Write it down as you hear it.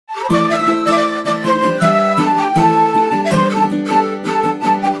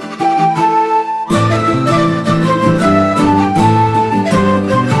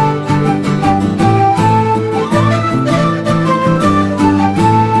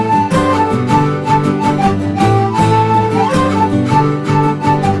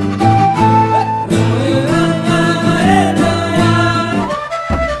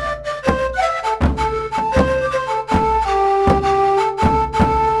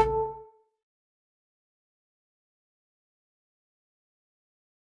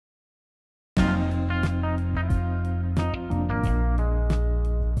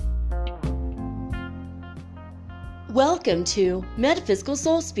Welcome to Metaphysical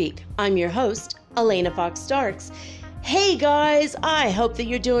Soul Speak. I'm your host, Elena Fox Starks. Hey guys, I hope that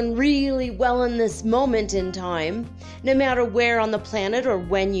you're doing really well in this moment in time, no matter where on the planet or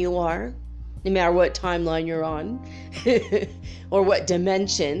when you are, no matter what timeline you're on, or what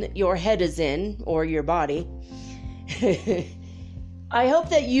dimension your head is in, or your body. I hope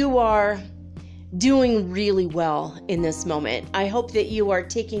that you are doing really well in this moment. I hope that you are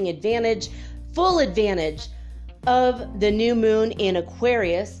taking advantage, full advantage, of the new moon in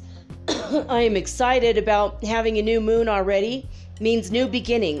Aquarius. I am excited about having a new moon already. Means new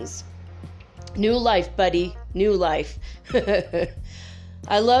beginnings. New life, buddy. New life.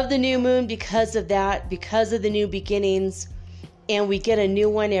 I love the new moon because of that, because of the new beginnings. And we get a new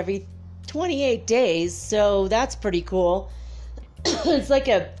one every 28 days, so that's pretty cool. It's like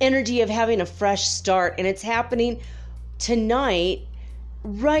an energy of having a fresh start, and it's happening tonight,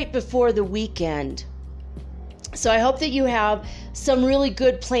 right before the weekend. So I hope that you have some really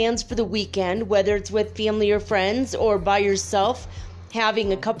good plans for the weekend, whether it's with family or friends or by yourself,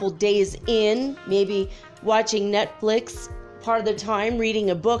 having a couple days in, maybe watching Netflix part of the time,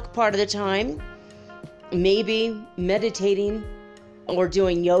 reading a book part of the time, maybe meditating or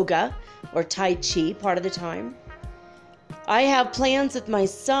doing yoga or Tai Chi part of the time. I have plans with my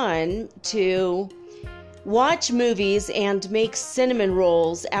son to watch movies and make cinnamon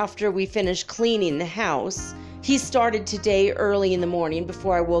rolls after we finish cleaning the house. He started today early in the morning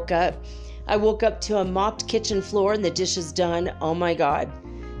before I woke up. I woke up to a mopped kitchen floor and the dishes done. Oh my God.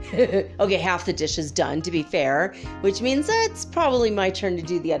 Okay, half the dishes done, to be fair, which means it's probably my turn to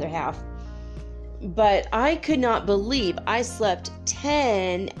do the other half. But I could not believe I slept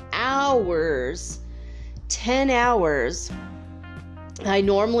 10 hours. 10 hours. I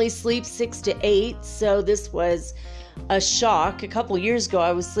normally sleep 6 to 8, so this was a shock. A couple years ago,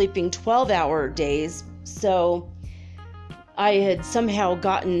 I was sleeping 12-hour days. So I had somehow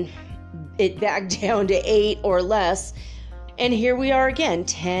gotten it back down to 8 or less. And here we are again,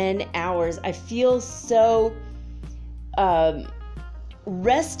 10 hours. I feel so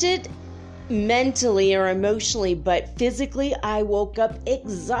rested mentally or emotionally, but physically I woke up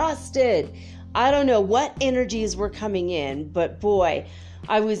exhausted. I don't know what energies were coming in, but boy,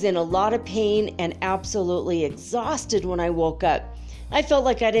 I was in a lot of pain and absolutely exhausted when I woke up. I felt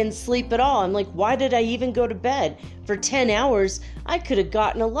like I didn't sleep at all. I'm like, why did I even go to bed? For 10 hours, I could have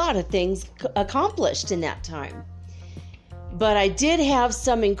gotten a lot of things accomplished in that time. But I did have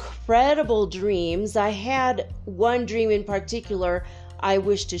some incredible dreams. I had one dream in particular I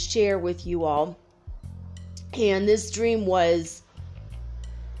wish to share with you all. And this dream was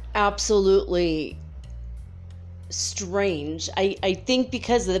absolutely strange. I think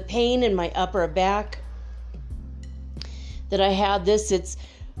because of the pain in my upper back that I had this. It's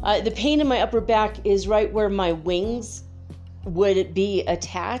the pain in my upper back is right where my wings would be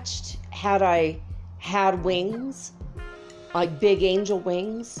attached had I had wings, like big angel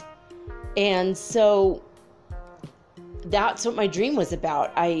wings. And so that's what my dream was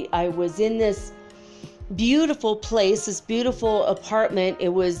about. I was in this beautiful place, this beautiful apartment. It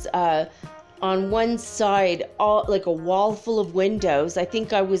was on one side, all like a wall full of windows. I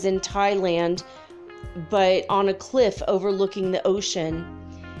think I was in Thailand, but on a cliff overlooking the ocean.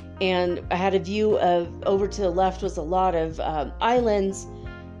 And I had a view of, over to the left was a lot of islands,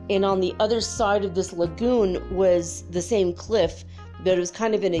 and on the other side of this lagoon was the same cliff, but it was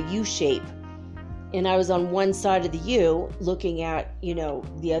kind of in a U shape. And I was on one side of the U looking at,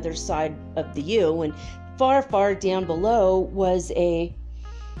 the other side of the U, and far, far down below was a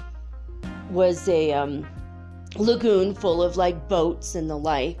lagoon full of like boats and the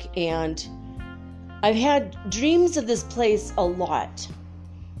like. And I've had dreams of this place a lot,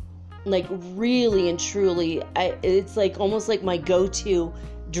 like really and truly. It's like almost like my go-to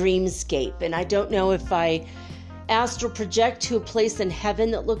dreamscape. And I don't know if I astral project to a place in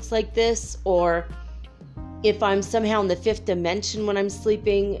heaven that looks like this, or if I'm somehow in the fifth dimension when I'm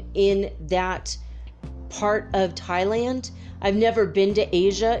sleeping in that part of Thailand. I've never been to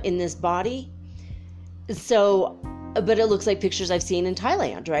Asia in this body. So, but it looks like pictures I've seen in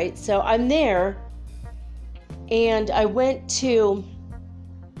Thailand, right? So I'm there, and I went to,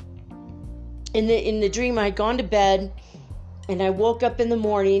 in the dream, I had gone to bed, and I woke up in the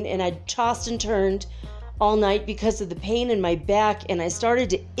morning, and I tossed and turned all night because of the pain in my back, and I started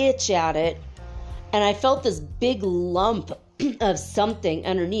to itch at it, and I felt this big lump of something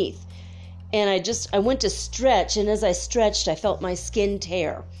underneath. And I went to stretch, and as I stretched, I felt my skin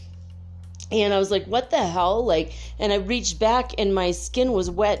tear. And I was like, what the hell? And I reached back, and my skin was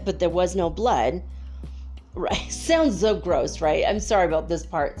wet, but there was no blood. Right? Sounds so gross, right? I'm sorry about this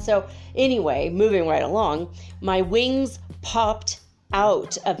part. So anyway, moving right along, my wings popped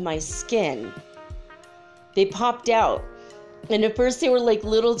out of my skin. They popped out. And at first they were like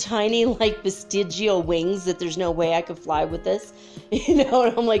little tiny, like vestigial wings that there's no way I could fly with this. And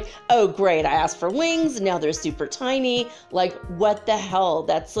I'm like, oh great, I asked for wings and now they're super tiny. Like, what the hell?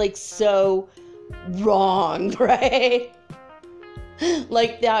 That's like so wrong, right?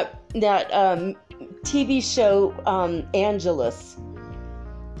 Like that TV show, Angelus.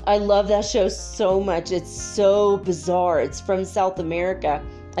 I love that show so much. It's so bizarre. It's from South America.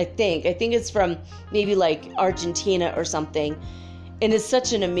 I think it's from maybe like Argentina or something. And it's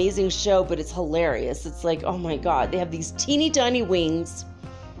such an amazing show, but it's hilarious. It's like, oh my God, they have these teeny tiny wings.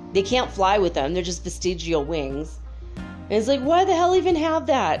 They can't fly with them. They're just vestigial wings. And it's like, why the hell even have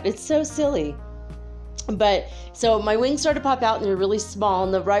that? It's so silly. But so my wings started to pop out, and they're really small.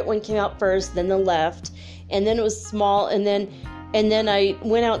 And the right one came out first, then the left. And then it was small. And then I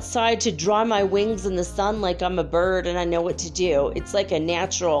went outside to dry my wings in the sun like I'm a bird and I know what to do. It was like a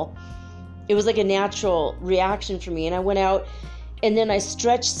natural reaction for me. And I went out, and then I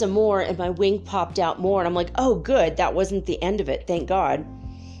stretched some more, and my wing popped out more. And I'm like, oh, good. That wasn't the end of it. Thank God.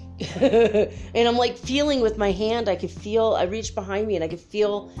 And I'm like feeling with my hand. I reached behind me and I could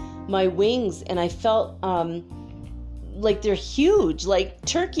feel my wings, and I felt like they're huge, like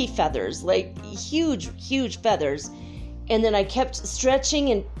turkey feathers, like huge, huge feathers. And then I kept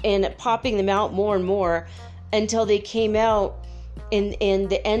stretching and popping them out more and more until they came out, and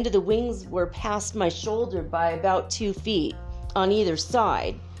the end of the wings were past my shoulder by about 2 feet on either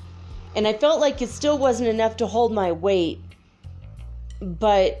side. And I felt like it still wasn't enough to hold my weight,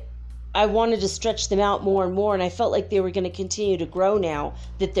 but I wanted to stretch them out more and more, and I felt like they were going to continue to grow now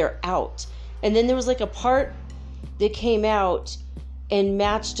that they're out. And then there was like a part that came out and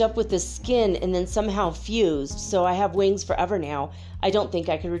matched up with the skin and then somehow fused. So I have wings forever now. I don't think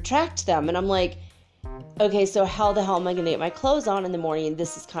I could retract them. And I'm like, okay, so how the hell am I going to get my clothes on in the morning?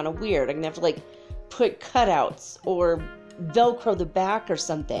 This is kind of weird. I'm going to have to like put cutouts or Velcro the back or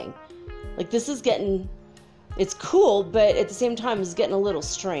something. Like, this is getting, it's cool, but at the same time it's getting a little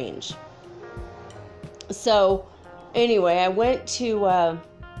strange. So anyway, I went to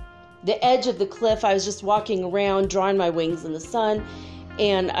the edge of the cliff. I was just walking around, drying my wings in the sun,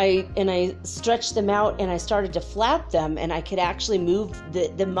 and I stretched them out, and I started to flap them, and I could actually move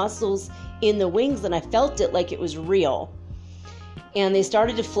the muscles in the wings, and I felt it like it was real. And they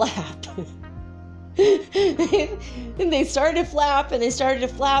started to flap. And they started to flap, and they started to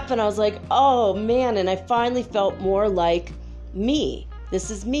flap, and I was like, oh man, and I finally felt more like me.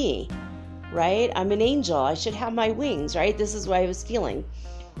 This is me, right? I'm an angel. I should have my wings, right? This is what I was feeling.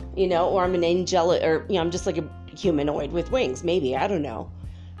 Or I'm an angelic, or, I'm just like a humanoid with wings, maybe, I don't know.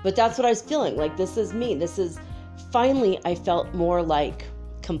 But that's what I was feeling, like, this is me. Finally, I felt more like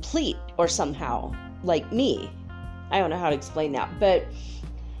complete, or somehow, like me. I don't know how to explain that. But,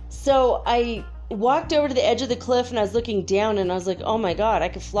 so I walked over to the edge of the cliff, and I was looking down, and I was like, oh my God, I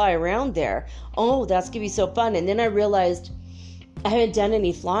could fly around there. Oh, that's gonna be so fun. And then I realized I haven't done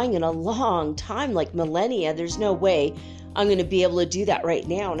any flying in a long time, like millennia. There's no way I'm going to be able to do that right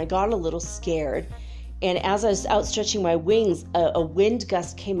now. And I got a little scared. And as I was outstretching my wings, a wind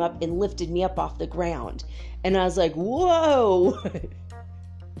gust came up and lifted me up off the ground. And I was like, whoa,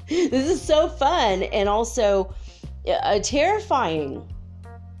 this is so fun. And also terrifying.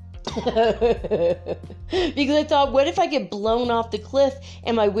 Because I thought, what if I get blown off the cliff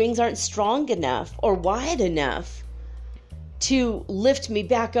and my wings aren't strong enough or wide enough to lift me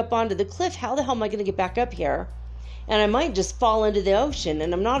back up onto the cliff? How the hell am I going to get back up here? And I might just fall into the ocean,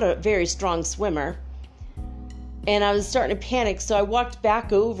 and I'm not a very strong swimmer. And I was starting to panic, so I walked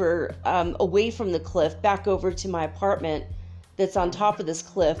back over, away from the cliff, back over to my apartment that's on top of this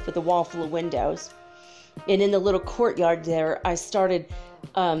cliff with a wall full of windows. And in the little courtyard there, I started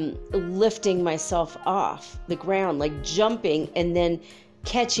lifting myself off the ground, like jumping and then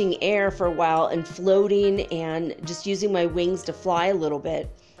catching air for a while and floating and just using my wings to fly a little bit.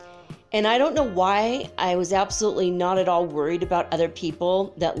 And I don't know why I was absolutely not at all worried about other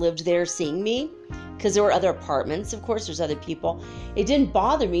people that lived there seeing me, because there were other apartments. Of course, there's other people. It didn't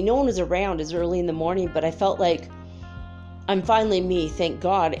bother me. No one was around as early in the morning, but I felt like I'm finally me, thank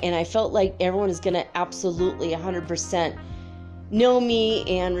God. And I felt like everyone is going to absolutely 100% know me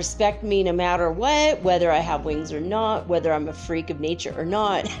and respect me no matter what, whether I have wings or not, whether I'm a freak of nature or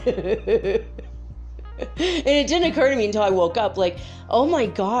not. And it didn't occur to me until I woke up, like, oh my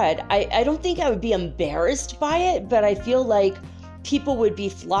God, I don't think I would be embarrassed by it, but I feel like people would be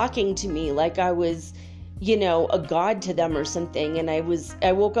flocking to me like I was, a god to them or something. And I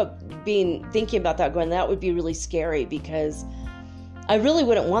woke up thinking about that, going, that would be really scary, because I really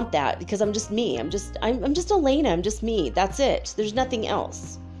wouldn't want that, because I'm just me. I'm just Elena. I'm just me. That's it. There's nothing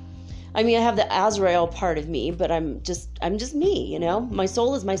else. I mean, I have the Azrael part of me, but I'm just me, My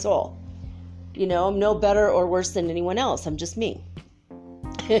soul is my soul. I'm no better or worse than anyone else. I'm just me.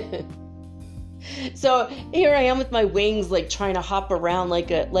 So here I am with my wings, like trying to hop around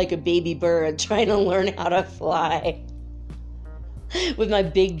like a baby bird, trying to learn how to fly with my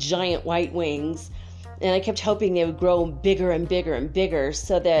big giant white wings. And I kept hoping they would grow bigger and bigger and bigger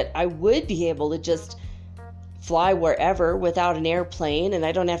so that I would be able to just fly wherever without an airplane, and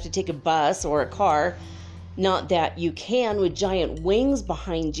I don't have to take a bus or a car. Not that you can with giant wings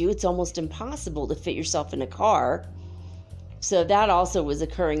behind you. It's almost impossible to fit yourself in a car. So that also was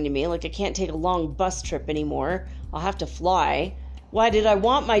occurring to me. Like, I can't take a long bus trip anymore. I'll have to fly. Why did I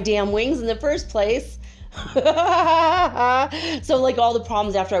want my damn wings in the first place? So like all the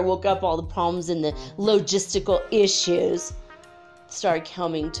problems after I woke up, all the problems and the logistical issues started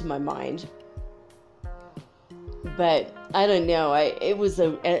coming to my mind. But I don't know. It was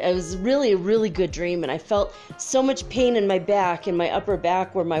really a really good dream, and I felt so much pain in my back, in my upper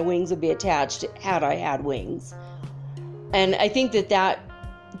back, where my wings would be attached had I had wings. And I think that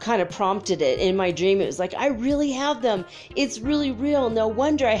kind of prompted it. In my dream, it was like, I really have them. It's really real. No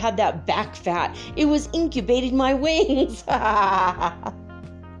wonder I had that back fat. It was incubating my wings. And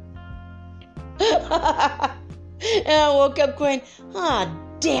I woke up going,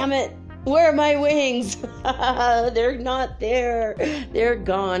 damn it. Where are my wings? They're not there. They're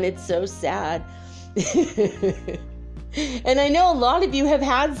gone. It's so sad. And I know a lot of you have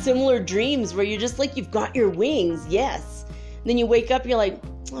had similar dreams where you're just like, you've got your wings. Yes. And then you wake up, you're like,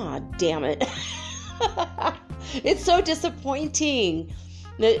 damn it. It's so disappointing.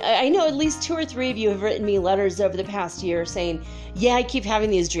 I know at least 2 or 3 of you have written me letters over the past year saying, yeah, I keep having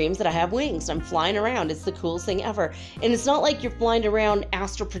these dreams that I have wings. I'm flying around. It's the coolest thing ever. And it's not like you're flying around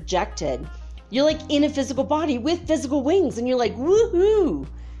astral projected. You're like in a physical body with physical wings, and you're like, woohoo.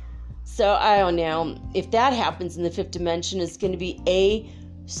 So I don't know. If that happens in the 5th dimension, it's going to be A,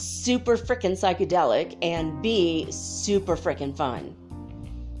 super freaking psychedelic, and B, super freaking fun.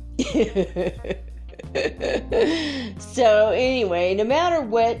 So anyway, no matter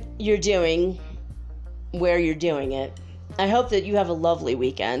what you're doing, where you're doing it, I hope that you have a lovely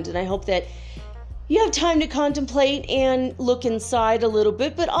weekend, and I hope that you have time to contemplate and look inside a little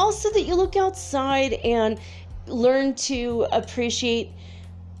bit, but also that you look outside and learn to appreciate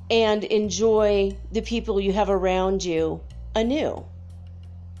and enjoy the people you have around you anew.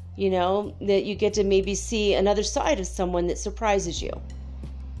 That you get to maybe see another side of someone that surprises you.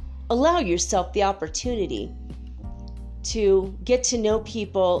 Allow yourself the opportunity to get to know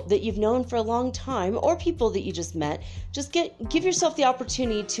people that you've known for a long time, or people that you just met. Just give yourself the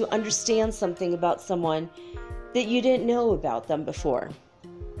opportunity to understand something about someone that you didn't know about them before.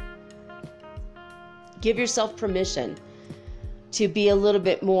 Give yourself permission to be a little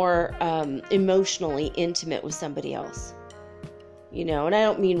bit more emotionally intimate with somebody else. And I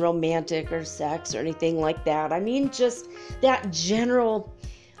don't mean romantic or sex or anything like that. I mean just that general,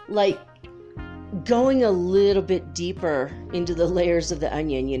 like, going a little bit deeper into the layers of the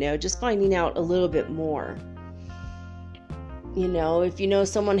onion, just finding out a little bit more. If you know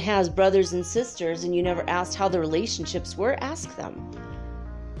someone has brothers and sisters and you never asked how the relationships were, ask them.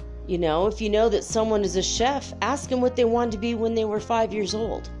 If you know that someone is a chef, ask them what they wanted to be when they were 5 years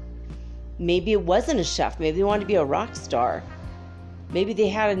old. Maybe it wasn't a chef. Maybe they wanted to be a rock star. Maybe they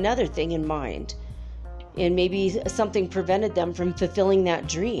had another thing in mind. And maybe something prevented them from fulfilling that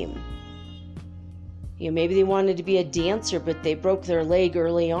dream. Maybe they wanted to be a dancer, but they broke their leg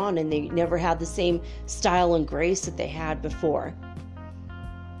early on and they never had the same style and grace that they had before.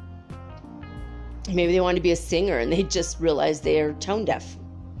 Maybe they wanted to be a singer and they just realized they are tone deaf.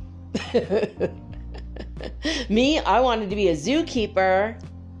 Me, I wanted to be a zookeeper,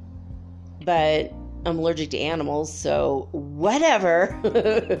 but I'm allergic to animals, so whatever.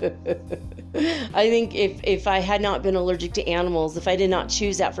 I think if I had not been allergic to animals, if I did not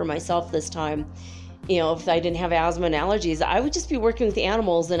choose that for myself this time, if I didn't have asthma and allergies, I would just be working with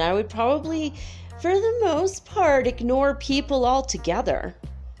animals, and I would probably, for the most part, ignore people altogether.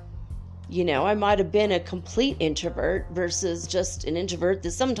 I might have been a complete introvert versus just an introvert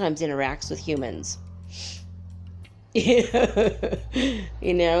that sometimes interacts with humans. So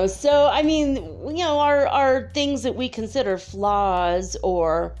I mean, our things that we consider flaws,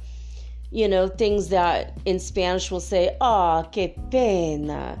 or things that in Spanish we'll say, "Ah, qué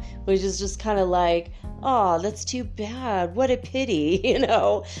pena," which is just kind of like, "Oh, that's too bad. What a pity."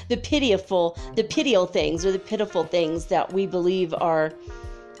 The pitiful things, or the pitiful things that we believe are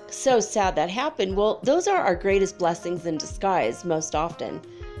so sad that happen. Well, those are our greatest blessings in disguise most often.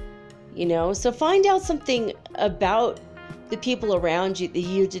 So find out something about the people around you that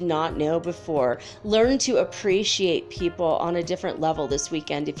you did not know before. Learn to appreciate people on a different level this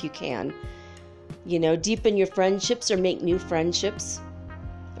weekend if you can. Deepen your friendships or make new friendships,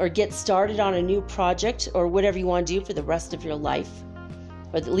 or get started on a new project, or whatever you want to do for the rest of your life,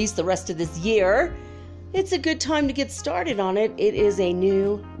 or at least the rest of this year. It's a good time to get started on it. It is a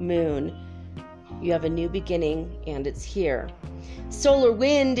new moon. You have a new beginning, and it's here. Solar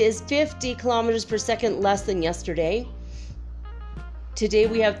wind is 50 kilometers per second less than yesterday. Today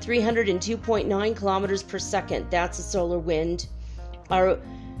we have 302.9 kilometers per second. That's a solar wind.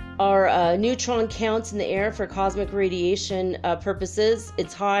 Our neutron counts in the air for cosmic radiation purposes.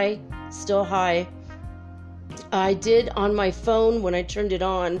 It's high, still high. I did on my phone when I turned it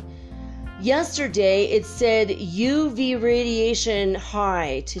on yesterday, it said UV radiation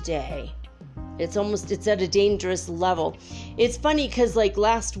high today. It's at a dangerous level. It's funny because like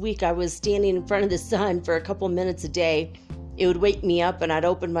last week I was standing in front of the sun for a couple minutes a day. It would wake me up and I'd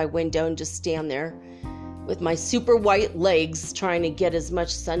open my window and just stand there with my super white legs trying to get as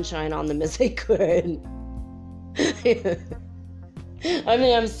much sunshine on them as I could. I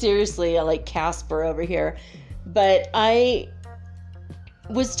mean, I'm seriously like Casper over here. But I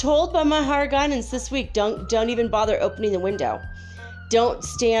was told by my higher guidance this week, don't even bother opening the window. Don't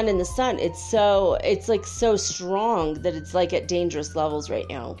stand in the sun. It's like so strong that it's like at dangerous levels right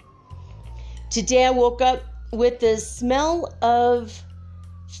now. Today I woke up with the smell of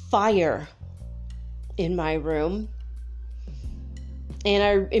fire in my room. And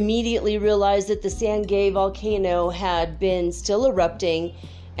I immediately realized that the Sangay volcano had been still erupting.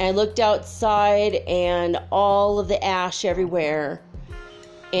 And I looked outside and all of the ash everywhere.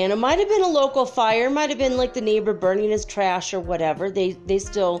 And it might have been a local fire, might have been like the neighbor burning his trash or whatever. They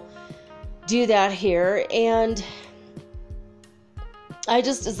still do that here. And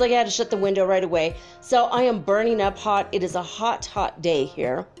it's like I had to shut the window right away. So I am burning up hot. It is a hot, hot day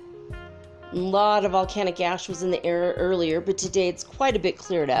here. A lot of volcanic ash was in the air earlier, but today it's quite a bit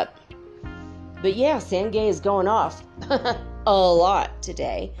cleared up. But yeah, Sangay is going off a lot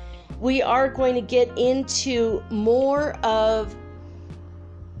today. We are going to get into more of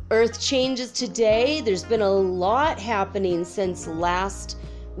Earth changes today. There's been a lot happening since last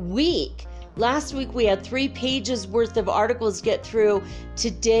week. Last week we had 3 pages worth of articles to get through.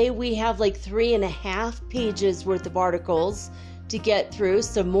 Today we have like 3.5 pages worth of articles to get through.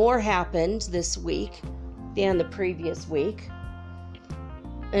 So more happened this week than the previous week.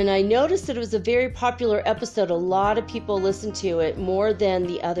 And I noticed that it was a very popular episode. A lot of people listened to it more than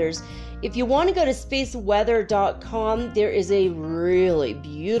the others. If you want to go to spaceweather.com, there is a really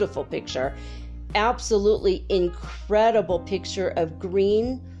beautiful picture, absolutely incredible picture of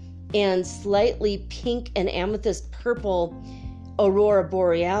green and slightly pink and amethyst purple aurora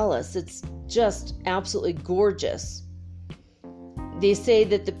borealis. It's just absolutely gorgeous. They say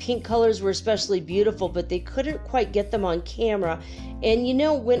that the pink colors were especially beautiful, but they couldn't quite get them on camera. And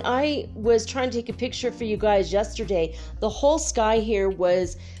when I was trying to take a picture for you guys yesterday, the whole sky here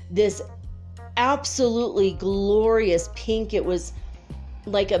was this absolutely glorious pink. It was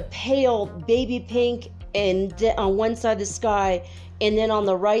like a pale baby pink, and on one side of the sky, and then on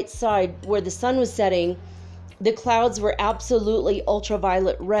the right side where the sun was setting, the clouds were absolutely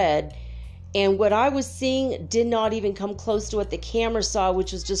ultraviolet red. And what I was seeing did not even come close to what the camera saw,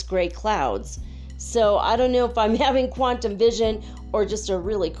 which was just gray clouds. So I don't know if I'm having quantum vision or just a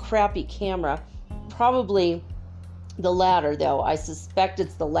really crappy camera. Probably the latter, though. I suspect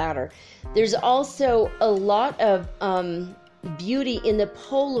it's the latter. There's also a lot of beauty in the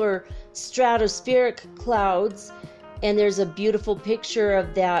polar stratospheric clouds, and there's a beautiful picture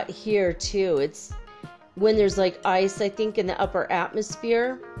of that here too. It's when there's like ice, I think, in the upper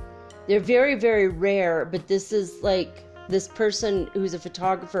atmosphere. They're very, very rare, but this is like this person who's a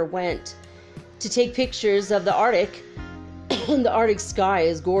photographer went to take pictures of the Arctic, and the Arctic sky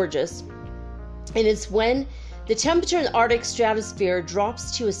is gorgeous. And it's when the temperature in the Arctic stratosphere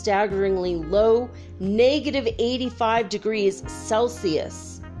drops to a staggeringly low -85 degrees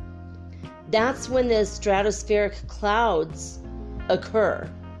Celsius. That's when the stratospheric clouds occur.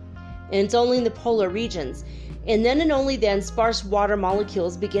 And it's only in the polar regions. And then and only then, sparse water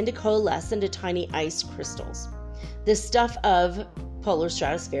molecules begin to coalesce into tiny ice crystals, the stuff of polar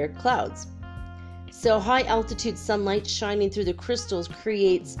stratospheric clouds. So high altitude sunlight shining through the crystals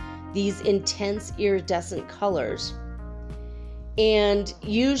creates these intense iridescent colors. And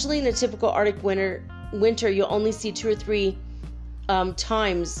usually in a typical Arctic winter you'll only see 2 or 3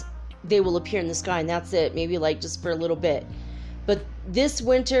 times they will appear in the sky, and that's it, maybe like just for a little bit. But this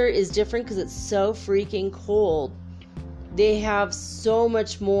winter is different because it's so freaking cold. They have so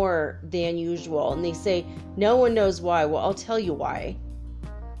much more than usual, and they say no one knows why. Well, I'll tell you why.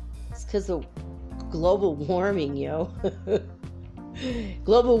 It's because of global warming, yo.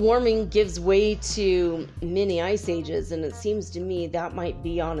 Global warming gives way to mini ice ages, and it seems to me that might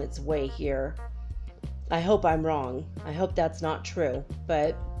be on its way here. I hope I'm wrong. I hope that's not true,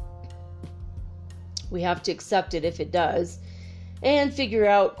 but we have to accept it if it does and figure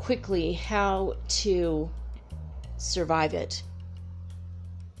out quickly how to survive it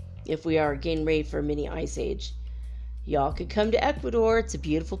if we are getting ready for a mini ice age. Y'all could come to Ecuador. It's a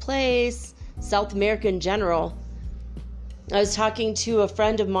beautiful place. South America in general. I was talking to a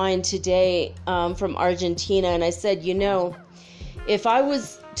friend of mine today from Argentina, and I said, if I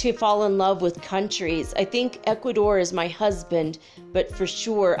was to fall in love with countries, I think Ecuador is my husband, but for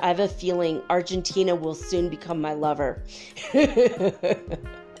sure I have a feeling Argentina will soon become my lover. And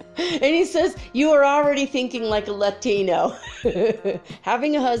he says, you are already thinking like a Latino,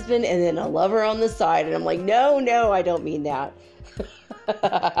 having a husband and then a lover on the side. And I'm like, no, I don't mean that.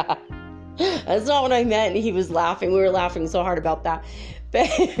 That's not what I meant. And he was laughing. We were laughing so hard about that. But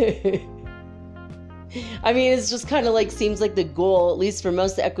I mean, it's just kind of like, seems like the goal, at least for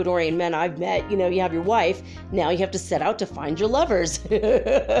most Ecuadorian men I've met, you have your wife. Now you have to set out to find your lovers.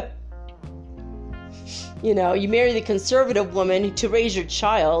 You marry the conservative woman to raise your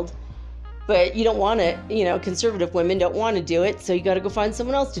child, but you don't want it. Conservative women don't want to do it, so you got to go find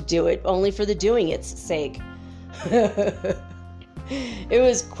someone else to do it, only for the doing its sake. It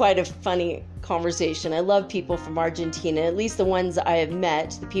was quite a funny conversation. I love people from Argentina. At least the ones I have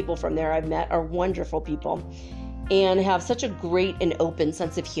met, the people from there I've met are wonderful people and have such a great and open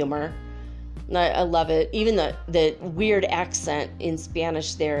sense of humor. I love it. Even the weird accent in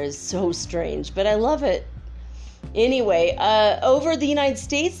Spanish there is so strange, but I love it. Anyway, over the United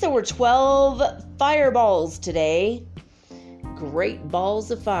States, there were 12 fireballs today. Great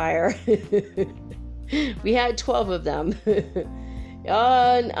balls of fire. We had 12 of them.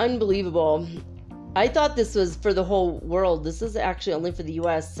 Unbelievable. I thought this was for the whole world. This is actually only for the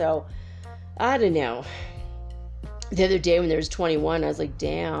U.S., so I don't know. The other day when there was 21, I was like,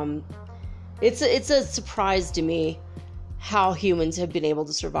 damn. It's a surprise to me how humans have been able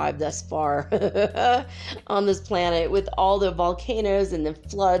to survive thus far on this planet with all the volcanoes and the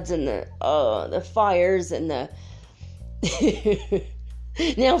floods and the fires and the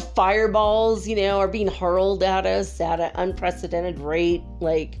now fireballs, are being hurled at us at an unprecedented rate.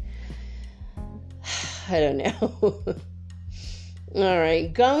 Like, I don't know. All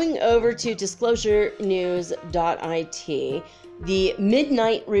right, going over to disclosurenews.it. The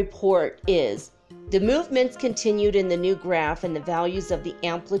midnight report is: the movements continued in the new graph, and the values of the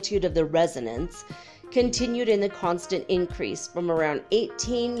amplitude of the resonance continued in the constant increase from around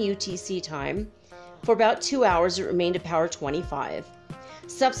 18 UTC time. For about 2 hours, it remained at power 25.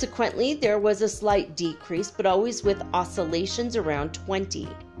 Subsequently, there was a slight decrease, but always with oscillations around 20.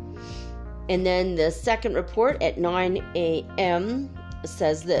 And then the second report at 9 a.m.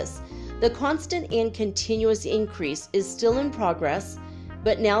 says this: the constant and continuous increase is still in progress,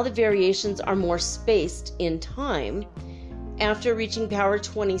 but now the variations are more spaced in time after reaching power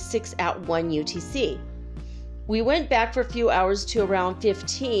 26 at 1 UTC. We went back for a few hours to around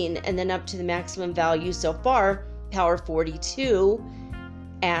 15 and then up to the maximum value so far, power 42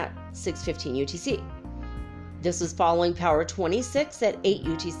 at 6:15 UTC. This was following power 26 at 8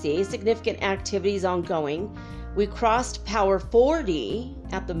 UTC. Significant activities ongoing. We crossed power 40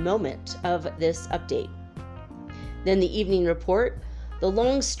 at the moment of this update. Then the evening report. The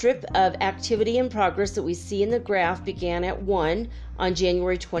long strip of activity in progress that we see in the graph began at 1 on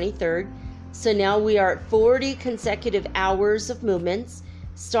January 23rd. So now we are at 40 consecutive hours of movements.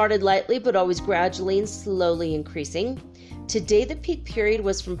 Started lightly, but always gradually and slowly increasing. Today, the peak period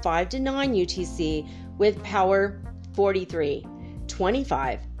was from 5 to 9 UTC with power 43,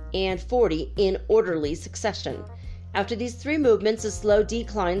 25, and 40 in orderly succession. After these 3 movements, a slow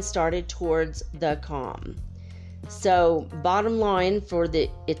decline started towards the calm. So, bottom line for the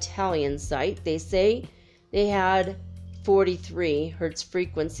Italian site, they say they had 43 hertz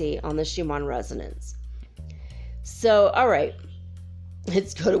frequency on the Schumann resonance. So, all right,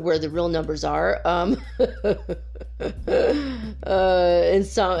 let's go to where the real numbers are.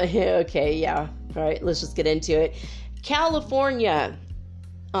 Okay, yeah. All right, let's just get into it. California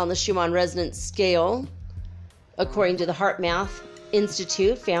on the Schumann resonance scale, according to the HeartMath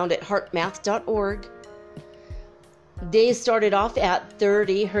Institute, found at heartmath.org. They started off at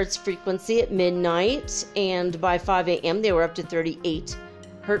 30 hertz frequency at midnight, and by 5 a.m. they were up to 38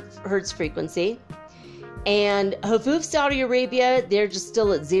 hertz frequency. And Hafuf, Saudi Arabia, they're just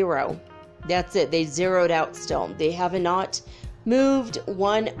still at 0. That's it. They zeroed out still. They have not moved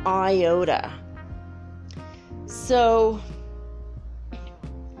 1 iota. So,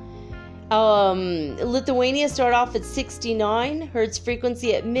 Lithuania started off at 69 hertz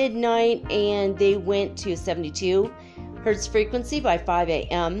frequency at midnight, and they went to 72 hertz frequency by 5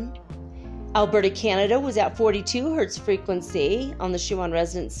 a.m. Alberta, Canada was at 42 hertz frequency on the Schumann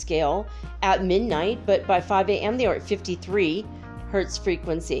resonance scale at midnight, but by 5 a.m. they were at 53 hertz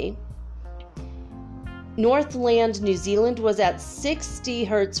frequency. Northland, New Zealand was at 60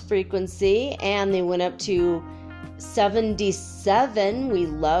 hertz frequency, and they went up to 77. We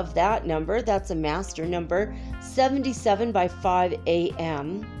love that number. That's a master number. 77 by 5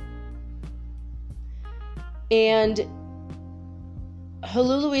 a.m. And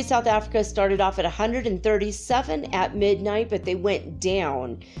Hululu, South Africa started off at 137 at midnight, but they went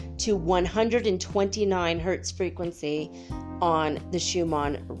down to 129 hertz frequency on the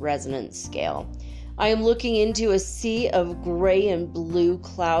Schumann resonance scale. I am looking into a sea of gray and blue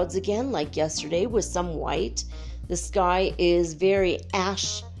clouds again, like yesterday, with some white. The sky is very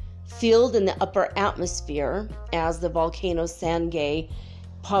ash-filled in the upper atmosphere as the volcano Sangay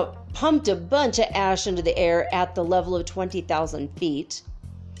pumped a bunch of ash into the air at the level of 20,000 feet.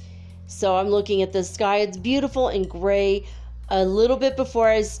 So I'm looking at the sky. It's beautiful and gray. A little bit before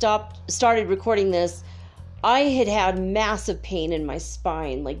I started recording this, I had massive pain in my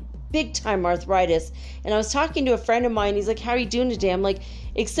spine, like big time arthritis. And I was talking to a friend of mine. He's like, "How are you doing today?" I'm like,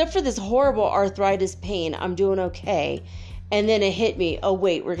 "Except for this horrible arthritis pain, I'm doing okay." And then it hit me. Oh,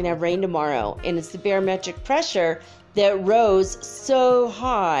 wait, we're going to have rain tomorrow. And it's the barometric pressure that rose so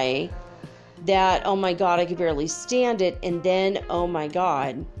high that, oh my God, I could barely stand it. And then, oh my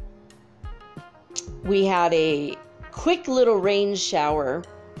God, we had a quick little rain shower,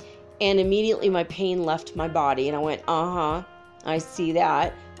 and immediately my pain left my body. And I went, I see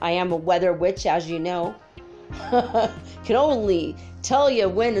that. I am a weather witch, as you know. Can only tell you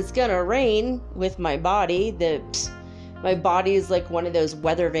when it's gonna rain with my body. My body is like one of those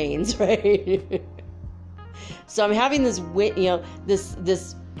weather vanes, right? So I'm having this wind,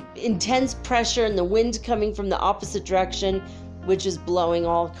 this intense pressure, and the wind coming from the opposite direction, which is blowing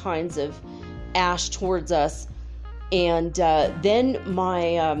all kinds of ash towards us. And then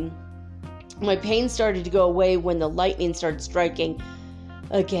my pain started to go away when the lightning started striking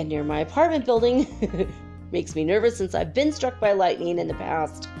again near my apartment building. Makes me nervous since I've been struck by lightning in the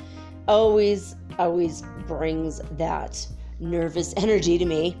past. Always brings that nervous energy to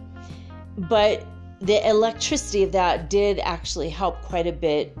me. But the electricity of that did actually help quite a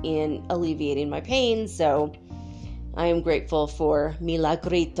bit in alleviating my pain. So I am grateful for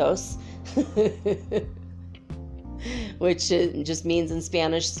milagritos, which just means in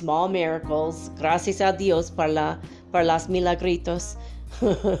Spanish, small miracles. Gracias a Dios por las milagritos.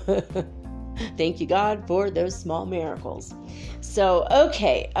 Thank you, God, for those small miracles. So,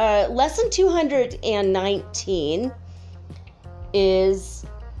 okay, lesson 219 is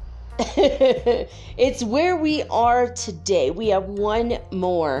it's where we are today. We have one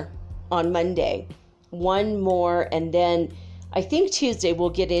more on Monday, one more, and then I think Tuesday we'll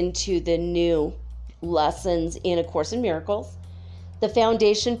get into the new lessons in A Course in Miracles. The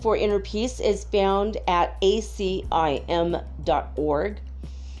Foundation for Inner Peace is found at acim.org.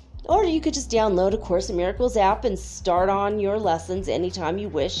 Or you could just download A Course in Miracles app and start on your lessons anytime you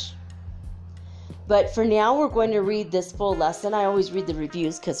wish. But for now, we're going to read this full lesson. I always read the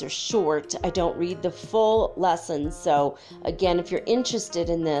reviews because they're short. I don't read the full lesson. So again, if you're interested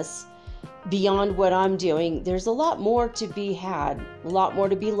in this, beyond what I'm doing, there's a lot more to be had, a lot more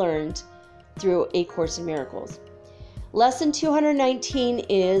to be learned through A Course in Miracles. Lesson 219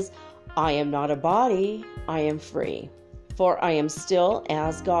 is, I am not a body, I am free, for I am still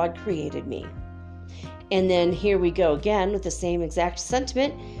as God created me. And then here we go again with the same exact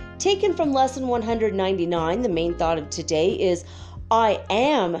sentiment, taken from lesson 199. The main thought of today is, I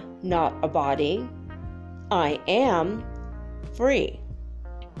am not a body, I am free.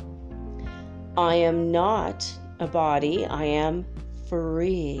 I am not a body. I am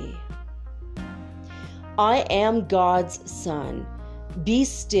free. I am God's son. Be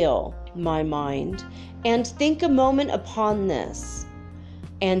still, my mind, and think a moment upon this,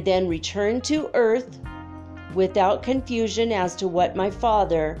 and then return to earth without confusion as to what my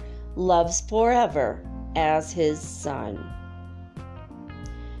Father loves forever as his son.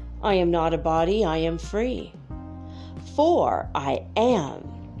 I am not a body, I am free, for I am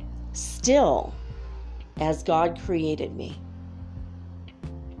still as God created me.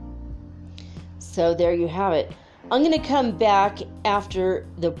 So there you have it. I'm going to come back after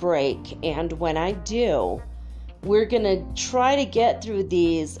the break, and when I do, we're going to try to get through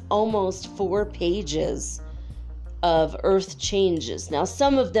these almost 4 pages of earth changes. Now,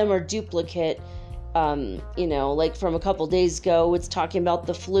 some of them are duplicate, like from a couple days ago, it's talking about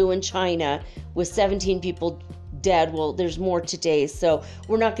the flu in China with 17 people dead. Well, there's more today, so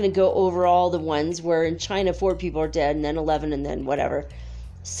we're not going to go over all the ones where in China 4 people are dead and then 11 and then whatever.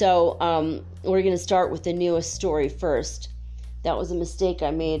 So we're going to start with the newest story first. That was a mistake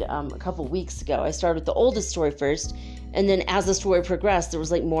I made a couple weeks ago. I started with the oldest story first, and then as the story progressed, there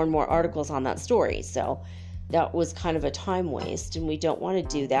was like more and more articles on that story. So that was kind of a time waste, and we don't want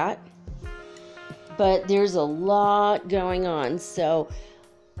to do that. But there's a lot going on, so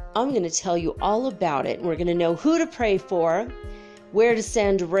I'm going to tell you all about it. We're going to know who to pray for, where to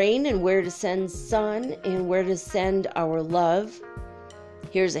send rain and where to send sun, and where to send our love.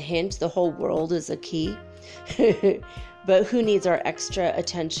 Here's a hint, the whole world is a key. But who needs our extra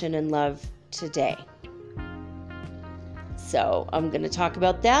attention and love today? So I'm going to talk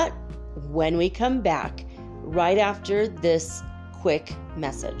about that when we come back, right after this quick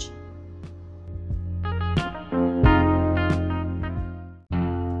message.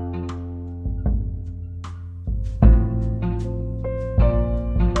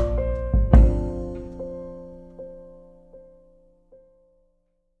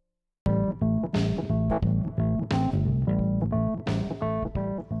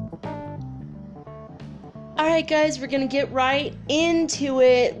 Alright guys, we're going to get right into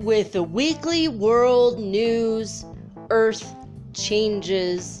it with the weekly world news earth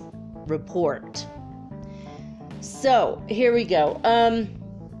changes report. So, here we go.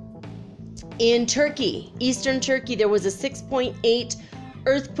 In Turkey, eastern Turkey, there was a 6.8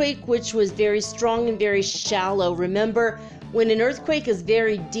 earthquake, which was very strong and very shallow. Remember, when an earthquake is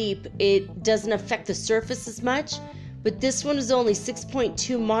very deep, it doesn't affect the surface as much, but this one is only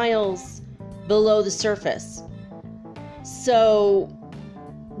 6.2 miles below the surface. So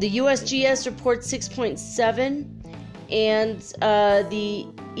the USGS reports 6.7, and the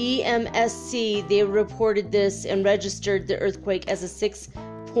EMSC, they reported this and registered the earthquake as a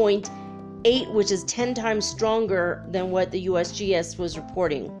 6.8, which is 10 times stronger than what the USGS was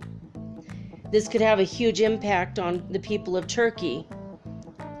reporting. This could have a huge impact on the people of Turkey.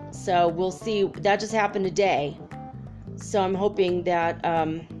 So we'll see. That just happened today. So I'm hoping that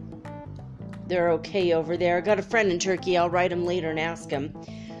they're okay over there. I got a friend in Turkey. I'll write him later and ask him.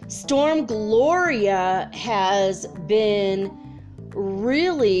 Storm Gloria has been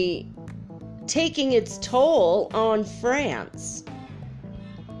really taking its toll on France.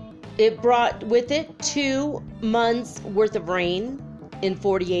 It brought with it 2 months worth of rain in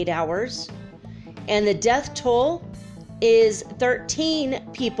 48 hours. And the death toll is 13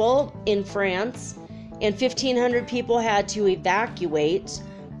 people in France, and 1,500 people had to evacuate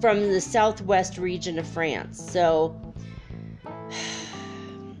from the southwest region of France. So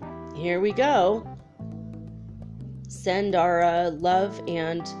here we go. Send our love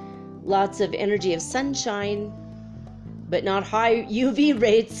and lots of energy of sunshine, but not high UV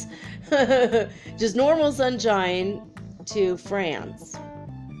rates, just normal sunshine to France.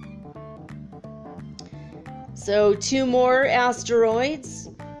 So 2 more asteroids,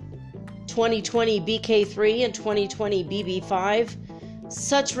 2020 BK3 and 2020 BB5.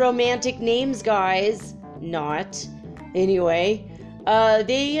 Such romantic names, guys. Not. Anyway,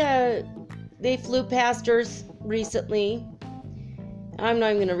 they flew past Earth recently. I'm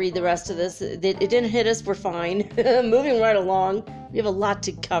not even going to read the rest of this. It didn't hit us. We're fine. Moving right along. We have a lot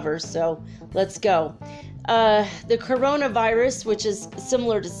to cover, so let's go. The coronavirus, which is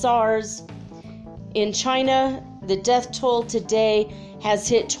similar to SARS. In China, the death toll today has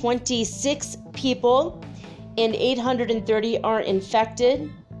hit 26 people, and 830 are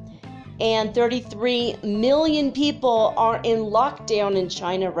infected, and 33 million people are in lockdown in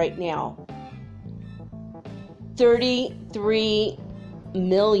China right now. 33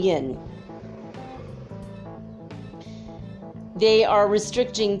 million. they are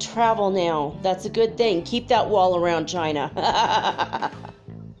restricting travel now. That's a good thing. Keep that wall around China.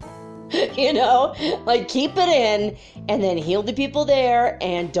 You know, like keep it in and then heal the people there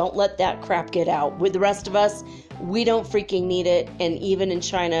and don't let that crap get out. With the rest of us, we don't freaking need it. And even in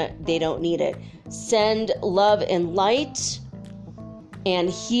China, they don't need it. Send love and light and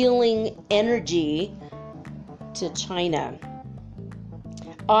healing energy to China.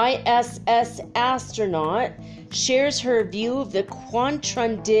 ISS astronaut shares her view of the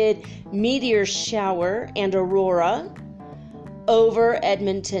Quantrundid meteor shower and aurora over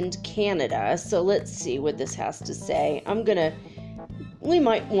Edmonton, Canada. So let's see what this has to say. We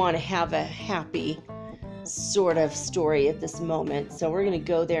might want to have a happy sort of story at this moment. So we're going to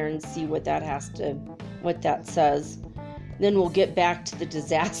go there and see what that says. Then we'll get back to the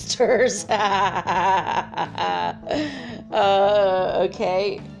disasters.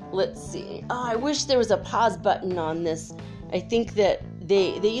 Okay, let's see. Oh, I wish there was a pause button on this. I think that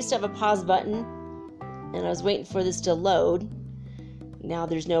they used to have a pause button, and I was waiting for this to load. Now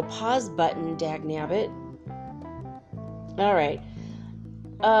there's no pause button, dagnabbit. All right.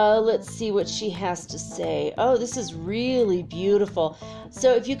 Let's see what she has to say. Oh, this is really beautiful.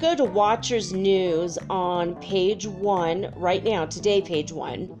 So if you go to Watchers News on page 1, right now, today, page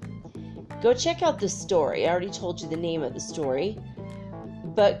 1, go check out this story. I already told you the name of the story.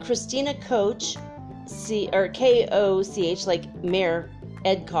 But Christina Koch, K-O-C-H, like Mayor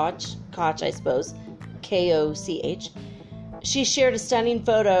Ed Koch, I suppose, K-O-C-H. She shared a stunning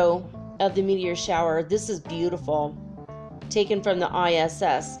photo of the meteor shower. This is beautiful. Taken from the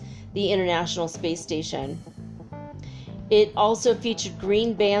ISS, the International Space Station. It also featured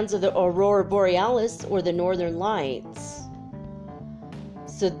green bands of the Aurora Borealis, or the Northern Lights.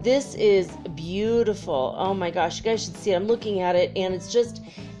 So this is beautiful. Oh my gosh, you guys should see it. I'm looking at it, and it's just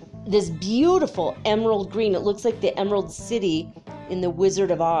this beautiful emerald green. It looks like the Emerald City in the Wizard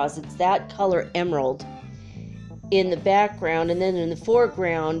of Oz. It's that color emerald in the background, and then in the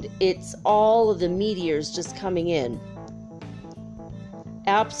foreground, it's all of the meteors just coming in.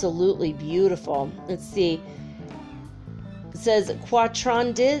 Absolutely beautiful. Let's see. It says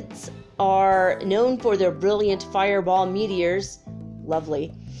Quatrondids are known for their brilliant fireball meteors.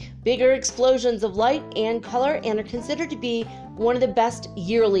 Lovely. Bigger explosions of light and color, and are considered to be one of the best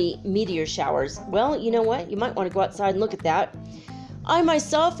yearly meteor showers. Well, you know what? You might want to go outside and look at that. I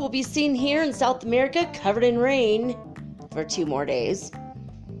myself will be seen here in South America covered in rain for 2 more days.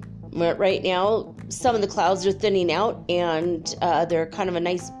 But right now, some of the clouds are thinning out, and they're kind of a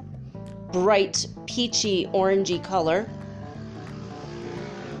nice, bright, peachy, orangey color.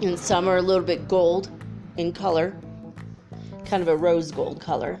 And some are a little bit gold in color, kind of a rose gold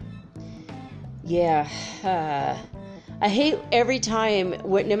color. Yeah, I hate every time,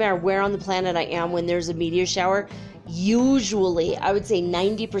 no matter where on the planet I am, when there's a meteor shower. Usually, I would say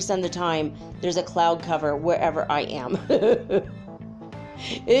 90% of the time, there's a cloud cover wherever I am.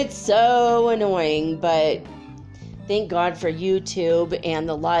 It's so annoying, but thank God for YouTube and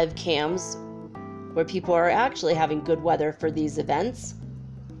the live cams where people are actually having good weather for these events.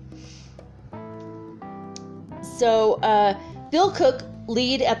 So, Bill Cook,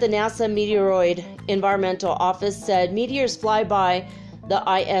 lead at the NASA Meteoroid Environmental Office, said meteors fly by the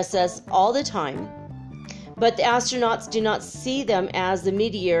ISS all the time, but the astronauts do not see them, as the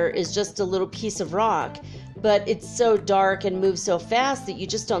meteor is just a little piece of rock, but it's so dark and moves so fast that you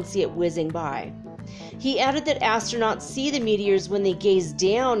just don't see it whizzing by. He added that astronauts see the meteors when they gaze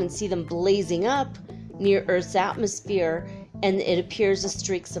down and see them blazing up near Earth's atmosphere, and it appears as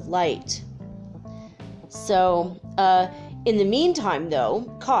streaks of light. So, in the meantime,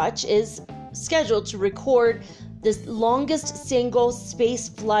 though, Koch is scheduled to record the longest single space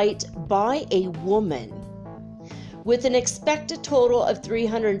flight by a woman, with an expected total of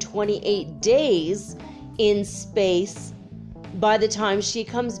 328 days in space by the time she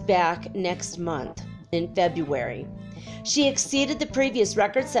comes back next month in February. She exceeded the previous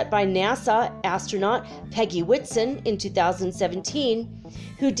record set by NASA astronaut Peggy Whitson in 2017,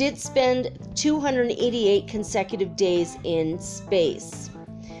 who did spend 288 consecutive days in space.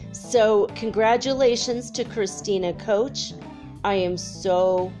 So, congratulations to Christina Koch. I am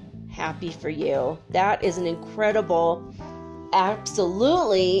so happy for you. That is an incredible,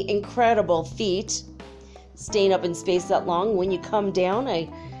 absolutely incredible feat. Staying up in space that long. When you come down, I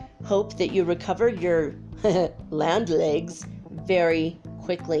hope that you recover your land legs very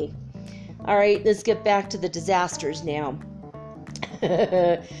quickly. All right, let's get back to the disasters now.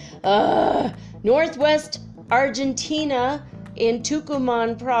 Northwest Argentina in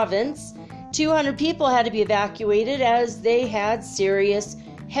Tucumán province, 200 people had to be evacuated as they had serious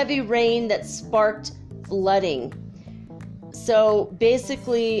heavy rain that sparked flooding. So So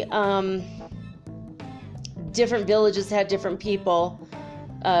basically, different villages had different people.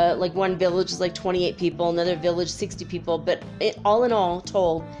 Like one village is like 28 people, another village 60 people, but all in all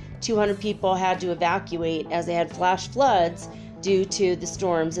told, 200 people had to evacuate as they had flash floods due to the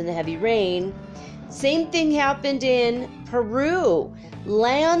storms and the heavy rain. Same thing happened in Peru.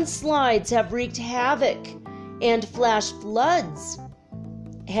 Landslides have wreaked havoc, and flash floods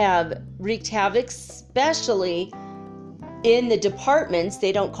have wreaked havoc, especially in the departments.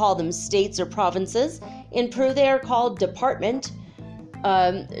 They don't call them states or provinces. In Peru, they are called departments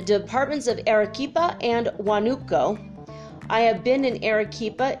of Arequipa and Huánuco. I have been in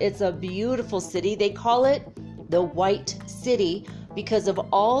Arequipa. It's a beautiful city. They call it the White City because of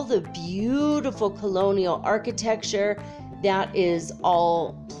all the beautiful colonial architecture that is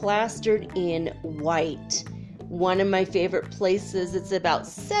all plastered in white. One of my favorite places. It's about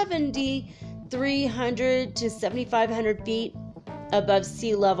 7,300 to 7,500 feet above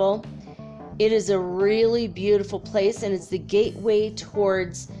sea level. It is a really beautiful place, and it's the gateway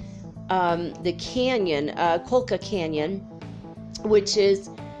towards the canyon, Colca Canyon, which is,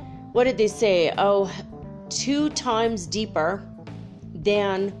 what did they say? 2 times deeper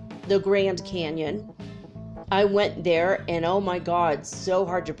than the Grand Canyon. I went there, and oh my God, so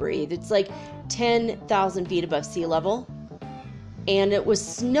hard to breathe. It's like 10,000 feet above sea level, and it was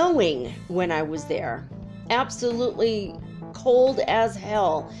snowing when I was there. Absolutely cold as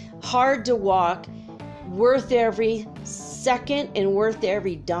hell, hard to walk, worth every second and worth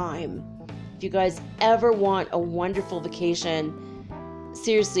every dime. If you guys ever want a wonderful vacation,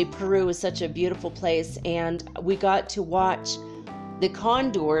 seriously, Peru is such a beautiful place, and we got to watch the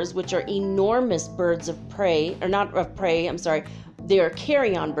condors, which are enormous birds of prey, or not of prey, I'm sorry, they are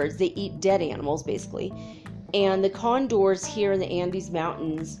carrion birds. They eat dead animals, basically. And the condors here in the Andes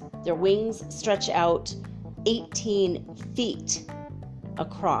Mountains, their wings stretch out 18 feet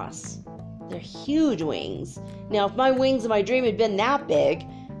across. They're huge wings. Now, if my wings in my dream had been that big,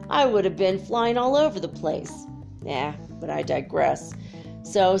 I would have been flying all over the place. But I digress.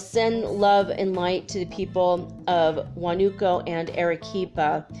 So send love and light to the people of Huánuco and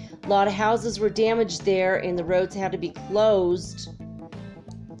Arequipa. A lot of houses were damaged there, and the roads had to be closed.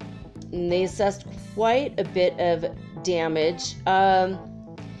 And they assessed quite a bit of damage. There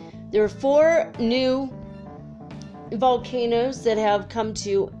were 4 new volcanoes that have come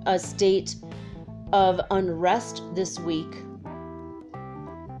to a state of unrest this week.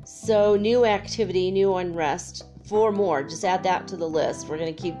 So new activity, new unrest. 4 more. Just add that to the list. We're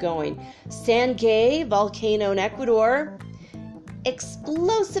going to keep going. Sangay volcano in Ecuador.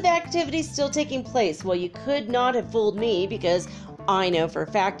 Explosive activity still taking place. Well, you could not have fooled me because I know for a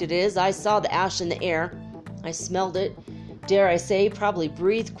fact it is. I saw the ash in the air. I smelled it. Dare I say, probably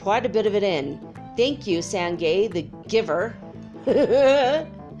breathed quite a bit of it in. Thank you, Sangay, the giver. The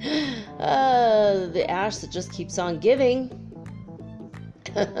ash that just keeps on giving.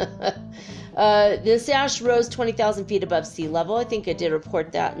 This ash rose 20,000 feet above sea level. I think I did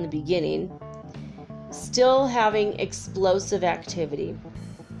report that in the beginning. Still having explosive activity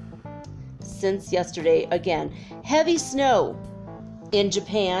since yesterday. Again, heavy snow in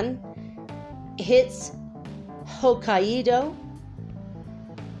Japan hits Hokkaido,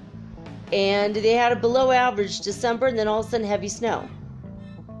 and they had a below average December, and then all of a sudden heavy snow.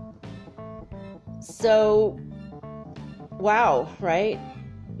 So, wow, right?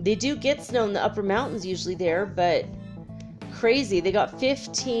 They do get snow in the upper mountains usually there, but crazy. They got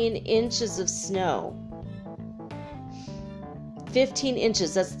 15 inches of snow. 15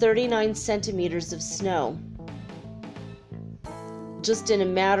 inches, that's 39 centimeters of snow. Just in a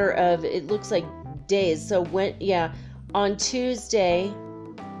matter of, it looks like days. So on Tuesday,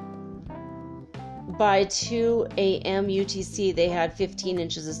 by 2 a.m. UTC, they had 15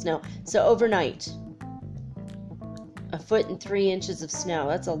 inches of snow. So overnight, 1 foot and 3 inches of snow.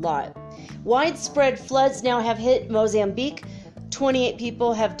 That's a lot. Widespread floods now have hit Mozambique. 28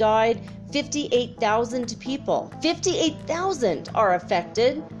 people have died. 58,000 people. 58,000 are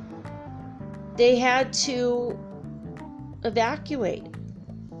affected. They had to evacuate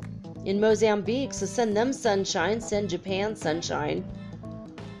in Mozambique. So send them sunshine. Send Japan sunshine.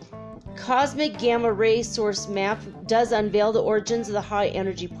 Cosmic gamma ray source map does unveil the origins of the high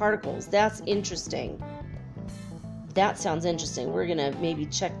energy particles. That's interesting. That sounds interesting. We're going to maybe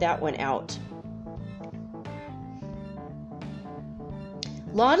check that one out.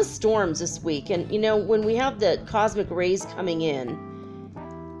 A lot of storms this week. And, when we have the cosmic rays coming in,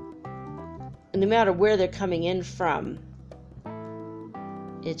 no matter where they're coming in from,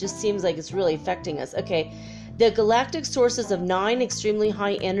 it just seems like it's really affecting us. Okay, the galactic sources of 9 extremely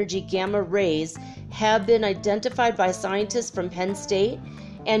high energy gamma rays have been identified by scientists from Penn State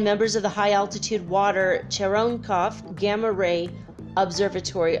and members of the High Altitude Water Cherenkov Gamma Ray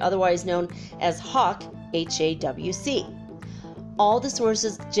Observatory, otherwise known as HAWC, H-A-W-C. All the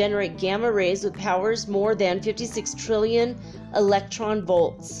sources generate gamma rays with powers more than 56 trillion electron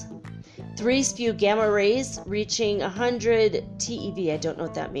volts. 3 spew gamma rays reaching 100 TeV, I don't know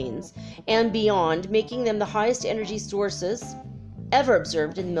what that means, and beyond, making them the highest energy sources ever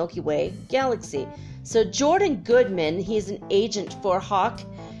observed in the Milky Way galaxy. So Jordan Goodman, he's an agent for HAWC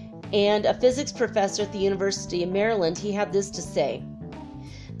and a physics professor at the University of Maryland, he had this to say: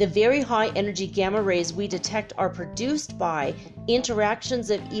 the very high energy gamma rays we detect are produced by interactions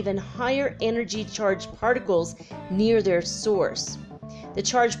of even higher energy charged particles near their source. The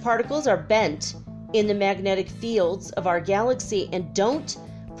charged particles are bent in the magnetic fields of our galaxy and don't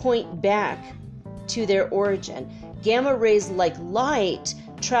point back to their origin. Gamma rays, like light,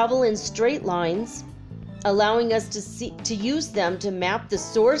 travel in straight lines, allowing us to use them to map the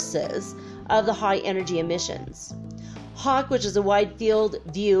sources of the high energy emissions. HAWC, which is a wide field of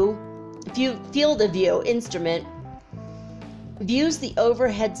view instrument, views the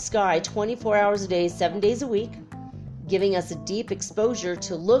overhead sky 24 hours a day, 7 days a week, giving us a deep exposure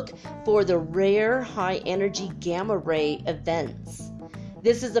to look for the rare high energy gamma ray events.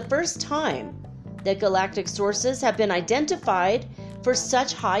 This is the first time that galactic sources have been identified for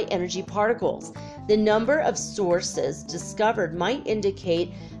such high energy particles. The number of sources discovered might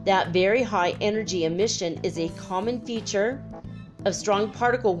indicate that very high energy emission is a common feature of strong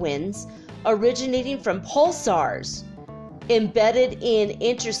particle winds originating from pulsars embedded in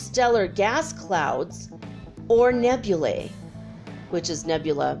interstellar gas clouds or nebulae, which is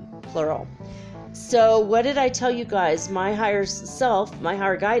nebula plural. So what did I tell you guys? My higher self, my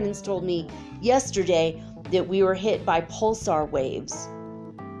higher guidance told me yesterday that we were hit by pulsar waves.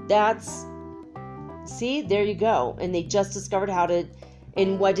 See, there you go. And they just discovered how to,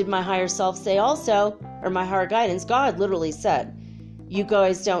 and what did my higher self say also, or my higher guidance? God literally said, you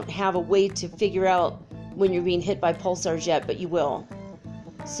guys don't have a way to figure out when you're being hit by pulsars yet, but you will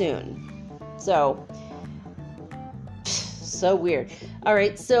soon. So weird. All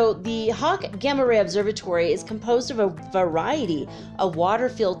right, so the HAWC Gamma Ray Observatory is composed of a variety of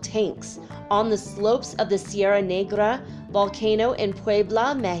water-filled tanks on the slopes of the Sierra Negra volcano in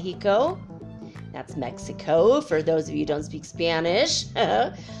Puebla, Mexico. That's Mexico, for those of you who don't speak Spanish.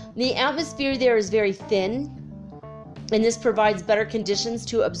 The atmosphere there is very thin, and this provides better conditions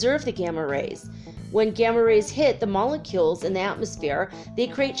to observe the gamma rays. When gamma rays hit the molecules in the atmosphere, they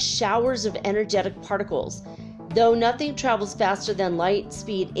create showers of energetic particles. Though nothing travels faster than light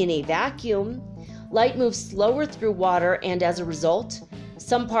speed in a vacuum, light moves slower through water, and as a result,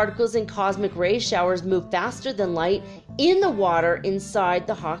 some particles in cosmic ray showers move faster than light in the water inside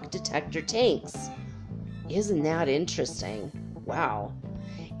the HAWC detector tanks. Isn't that interesting? Wow.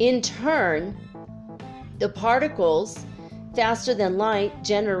 In turn, the particles faster than light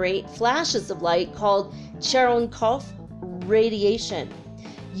generate flashes of light called Cherenkov radiation.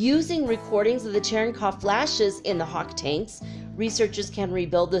 Using recordings of the Cherenkov flashes in the HAWC tanks, researchers can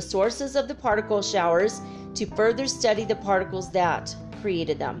rebuild the sources of the particle showers to further study the particles that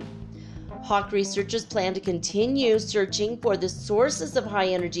created them. HAWC researchers plan to continue searching for the sources of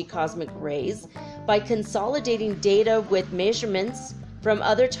high-energy cosmic rays by consolidating data with measurements from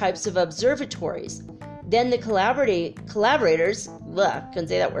other types of observatories. Then the collaborators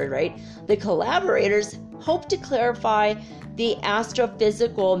hope to clarify the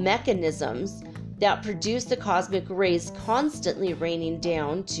astrophysical mechanisms that produce the cosmic rays constantly raining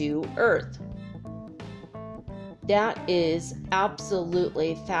down to Earth. That is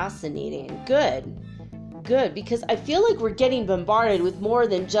absolutely fascinating. Good, because I feel like we're getting bombarded with more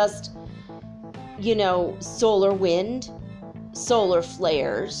than just, solar wind, solar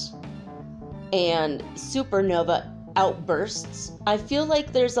flares, and supernova outbursts. I feel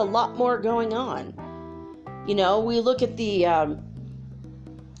like there's a lot more going on. We look at the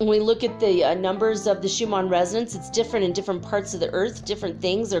numbers of the Schumann resonance. It's different in different parts of the Earth. Different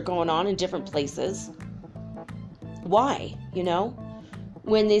things are going on in different places. Why?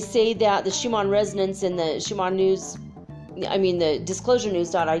 When they say that the Schumann resonance in the Schumann news, the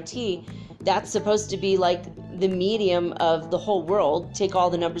disclosurenews.it, that's supposed to be like the medium of the whole world. Take all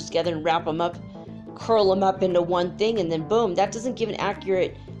the numbers together and wrap them up, curl them up into one thing, and then boom. That doesn't give an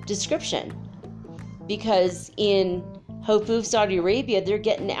accurate description. Because in Hofuf, Saudi Arabia, they're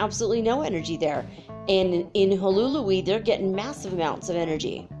getting absolutely no energy there. And in Hulului, they're getting massive amounts of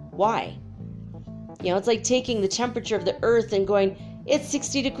energy. Why? It's like taking the temperature of the earth and going, it's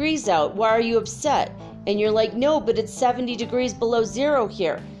 60 degrees out. Why are you upset? And you're like, no, but it's 70 degrees below zero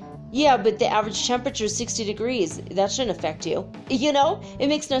here. Yeah, but the average temperature is 60 degrees. That shouldn't affect you. It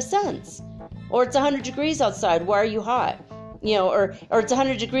makes no sense. Or it's 100 degrees outside. Why are you hot? Or it's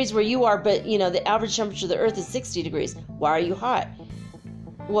 100 degrees where you are, but, the average temperature of the earth is 60 degrees. Why are you hot?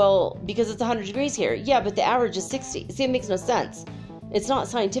 Well, because it's 100 degrees here. Yeah, but the average is 60. See, it makes no sense. It's not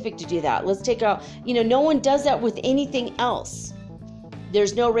scientific to do that. Let's take out, no one does that with anything else.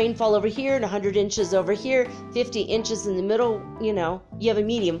 There's no rainfall over here and 100 inches over here, 50 inches in the middle, you have a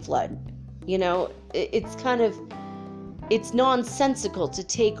medium flood. It's nonsensical to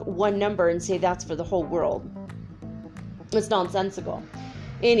take one number and say that's for the whole world. It's nonsensical.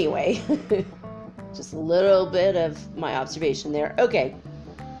 Anyway, just a little bit of my observation there. Okay.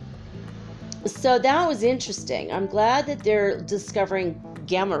 So that was interesting. I'm glad that they're discovering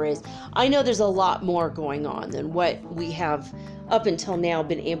gamma rays. I know there's a lot more going on than what we have up until now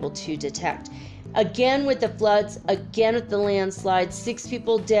been able to detect. Again with the floods, again with the landslides, 6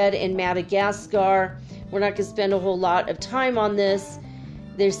 people dead in Madagascar. We're not going to spend a whole lot of time on this.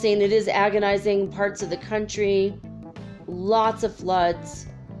 They're saying it is agonizing parts of the country. Lots of floods.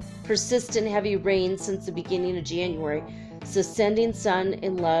 Persistent heavy rain since the beginning of January. So sending sun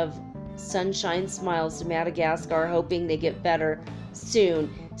and love, sunshine smiles to Madagascar, hoping they get better soon.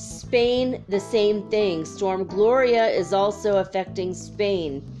 Spain, the same thing. Storm Gloria is also affecting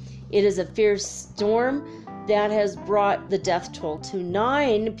Spain. It is a fierce storm that has brought the death toll to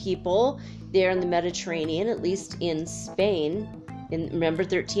 9 people there in the Mediterranean, at least in Spain. And remember,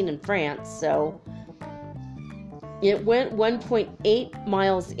 13 in France. So it went 1.8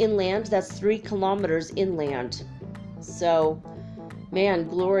 miles inland. That's 3 kilometers inland. So, man,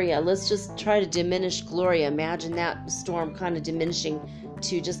 Gloria, let's just try to diminish Gloria. Imagine that storm kind of diminishing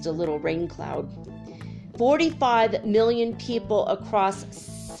to just a little rain cloud. 45 million people across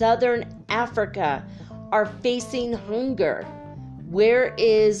southern Africa are facing hunger. Where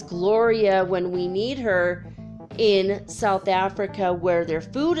is Gloria when we need her? In South Africa, where their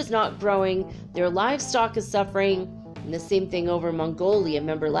food is not growing, their livestock is suffering, and the same thing over Mongolia.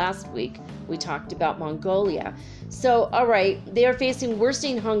 Remember last week we talked about Mongolia. So, all right, they are facing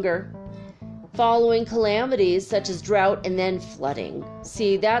worsening hunger following calamities such as drought and then flooding.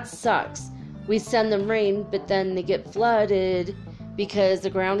 See, that sucks. We send them rain, but then they get flooded because the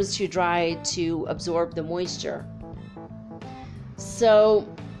ground is too dry to absorb the moisture. So,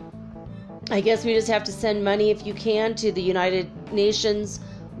 I guess we just have to send money, if you can, to the United Nations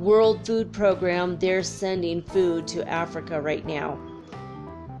World Food Program. They're sending food to Africa right now.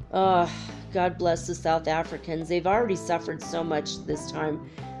 God bless the South Africans. They've already suffered so much this time.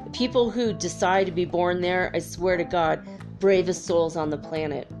 The people who decide to be born there, I swear to God, bravest souls on the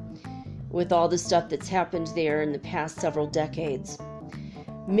planet, with all the stuff that's happened there in the past several decades.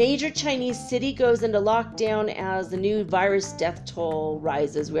 Major Chinese city goes into lockdown as the new virus death toll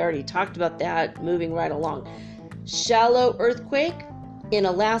rises. We already talked about that, moving right along. Shallow earthquake in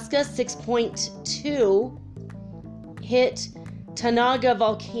Alaska, 6.2, hit Tanaga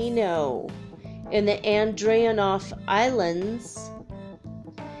volcano in the Andreanof Islands,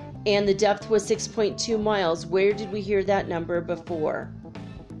 and the depth was 6.2 miles. Where did we hear that number before?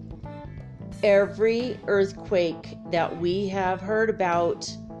 Every earthquake that we have heard about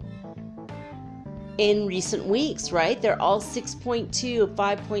in recent weeks, right? They're all 6.2,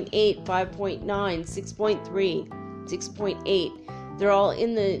 5.8, 5.9, 6.3, 6.8. They're all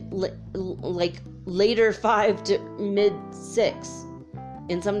in the later 5 to mid 6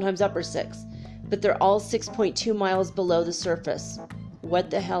 and sometimes upper 6. But they're all 6.2 miles below the surface. What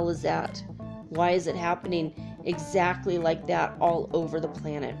the hell is that? Why is it happening exactly like that all over the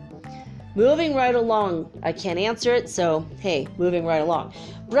planet? Moving right along. I can't answer it, so hey, moving right along.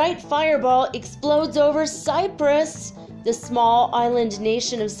 Bright fireball explodes over Cyprus, the small island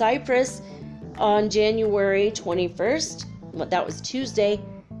nation of Cyprus, on January 21st. That was Tuesday.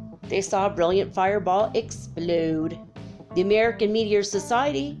 They saw a brilliant fireball explode. The American Meteor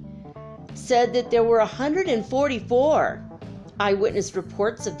Society said that there were 144 eyewitness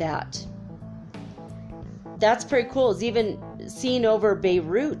reports of that. That's pretty cool. It's even seen over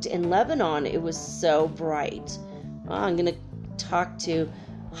Beirut in Lebanon. It was so bright. Well, I'm going to talk to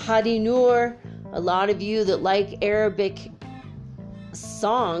Hadi Noor. A lot of you that like Arabic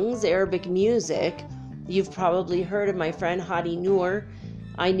songs, Arabic music, you've probably heard of my friend Hadi Noor.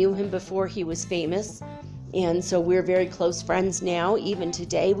 I knew him before he was famous, and so we're very close friends now. Even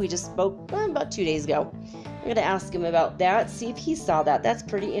today, we just spoke about 2 days ago. I'm going to ask him about that, see if he saw that. That's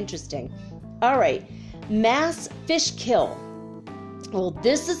pretty interesting. All right. Mass fish kill. Well,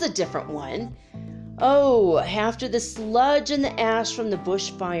 this is a different one. Oh, after the sludge and the ash from the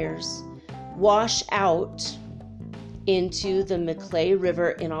bushfires wash out into the Macleay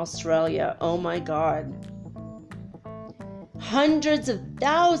River in Australia. Oh my God. Hundreds of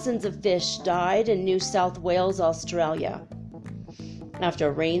thousands of fish died in New South Wales, Australia,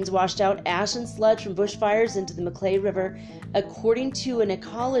 after rains washed out ash and sludge from bushfires into the Macleay River. According to an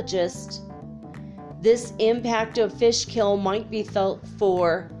ecologist, this impact of fish kill might be felt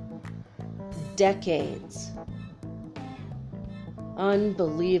for decades.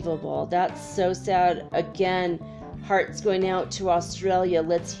 Unbelievable. That's so sad. Again, hearts going out to Australia.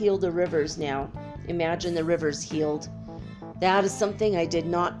 Let's heal the rivers now. Imagine the rivers healed. That is something I did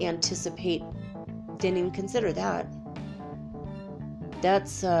not anticipate. Didn't even consider that.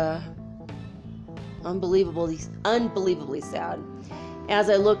 That's unbelievably sad. As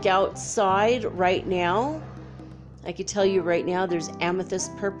I look outside right now, I can tell you right now there's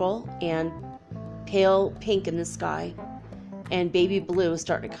amethyst purple and pale pink in the sky, and baby blue is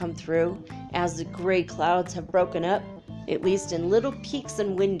starting to come through as the gray clouds have broken up, at least in little peaks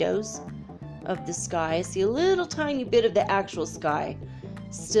and windows of the sky. I see a little tiny bit of the actual sky.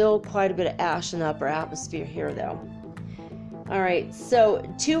 Still quite a bit of ash in the upper atmosphere here though. Alright, so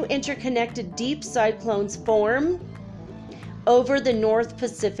 2 interconnected deep cyclones form over the North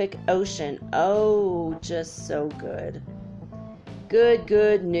Pacific Ocean. Oh, just so good.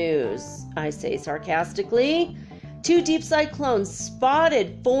 Good news, I say sarcastically. 2 deep cyclones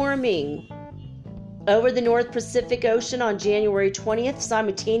spotted forming over the North Pacific Ocean on January 20th,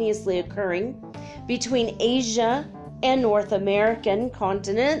 simultaneously occurring between Asia and North American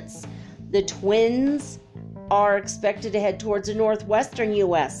continents. The twins are expected to head towards the northwestern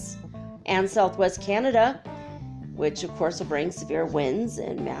U.S. and southwest Canada, which of course will bring severe winds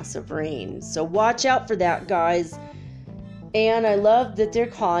and massive rain. So watch out for that, guys. And I love that they're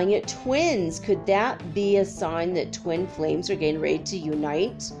calling it twins. Could that be a sign that twin flames are getting ready to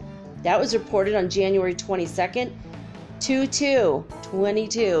unite? That was reported on January 22nd.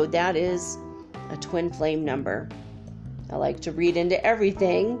 22. That is a twin flame number. I like to read into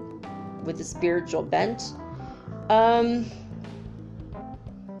everything with a spiritual bent.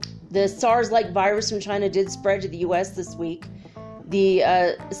 The SARS-like virus from China did spread to the U.S. this week. The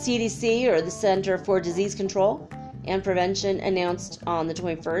CDC, or the Center for Disease Control and Prevention, announced on the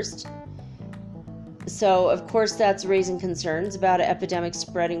 21st. So, of course, that's raising concerns about an epidemic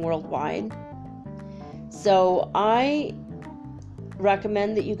spreading worldwide. So, I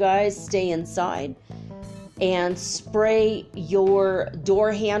recommend that you guys stay inside and spray your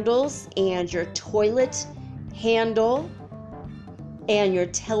door handles and your toilet handle and your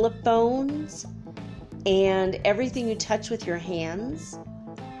telephones and everything you touch with your hands,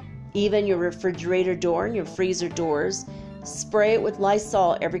 even your refrigerator door and your freezer doors. Spray it with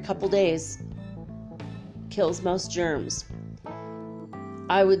Lysol every couple days. Kills most germs.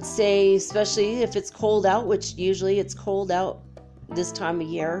 I would say, especially if it's cold out, which usually it's cold out this time of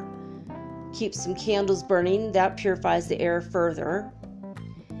year, keep some candles burning. That purifies the air further.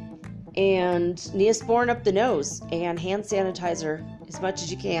 And Neosporin up the nose and hand sanitizer as much as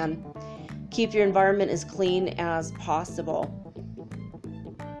you can. Keep your environment as clean as possible.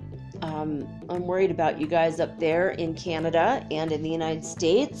 I'm worried about you guys up there in Canada and in the United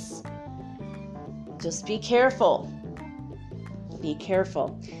States. Just be careful. Be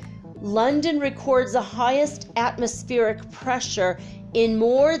careful. London records the highest atmospheric pressure in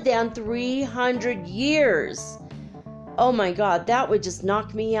more than 300 years. Oh my God, that would just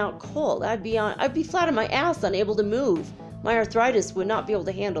knock me out cold. I'd be flat on my ass, unable to move. My arthritis would not be able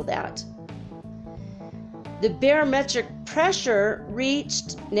to handle that. The barometric pressure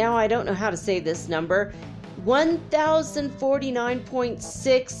reached, now I don't know how to say this number,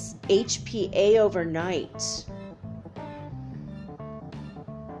 1,049.6 HPA overnight.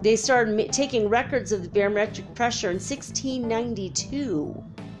 They started taking records of the barometric pressure in 1692.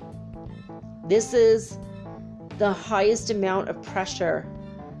 This is the highest amount of pressure.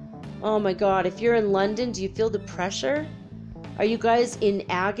 Oh my God, if you're in London, do you feel the pressure? Are you guys in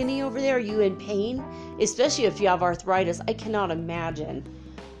agony over there? Are you in pain? Especially if you have arthritis. I cannot imagine.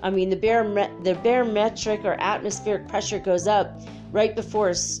 I mean, the barometric or atmospheric pressure goes up right before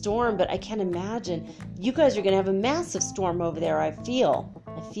a storm, but I can't imagine. You guys are going to have a massive storm over there, I feel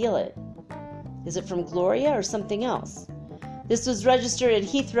it. Is it from Gloria or something else? This was registered at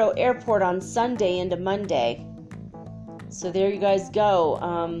Heathrow Airport on Sunday into Monday. So there you guys go.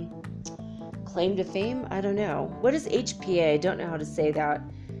 Claim to fame? I don't know. What is HPA? I don't know how to say that.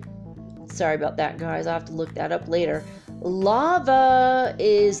 Sorry about that, guys. I'll have to look that up later. Lava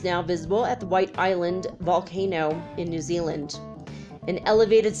is now visible at the White Island volcano in New Zealand. An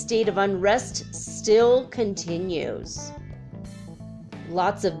elevated state of unrest still continues.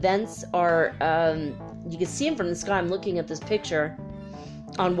 Lots of vents are You can see them from the sky. I'm looking at this picture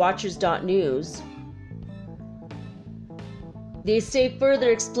on watchers.news. They say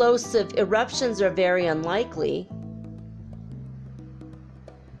further explosive eruptions are very unlikely.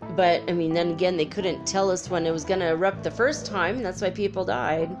 But, I mean, then again, they couldn't tell us when it was going to erupt the first time. That's why people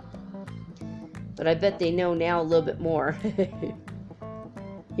died. But I bet they know now a little bit more.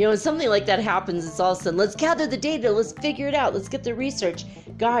 You know, when something like that happens, it's all of a sudden, let's gather the data, let's figure it out, let's get the research.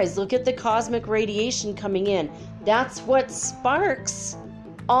 Guys, look at the cosmic radiation coming in. That's what sparks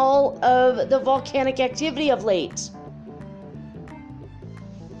all of the volcanic activity of late.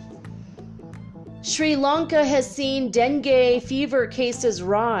 Sri Lanka has seen dengue fever cases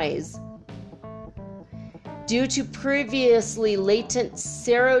rise due to previously latent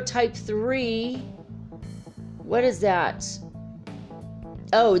serotype 3. What is that?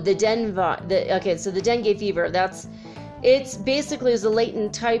 Oh, the dengue fever. It's basically a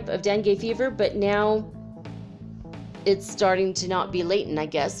latent type of dengue fever, but now it's starting to not be latent, I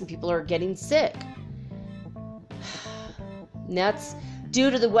guess, and people are getting sick. And that's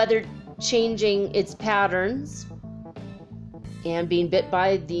due to the weather changing its patterns and being bit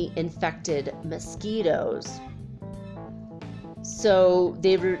by the infected mosquitoes. So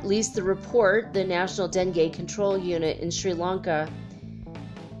they released the report, the National Dengue Control Unit in Sri Lanka,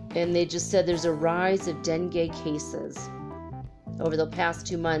 and they just said there's a rise of dengue cases over the past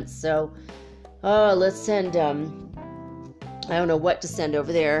 2 months. So, let's send, I don't know what to send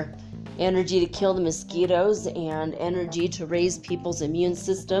over there. Energy to kill the mosquitoes and energy to raise people's immune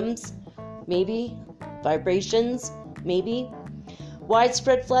systems. Maybe. Vibrations. Maybe.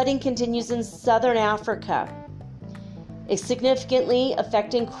 Widespread flooding continues in southern Africa. It's significantly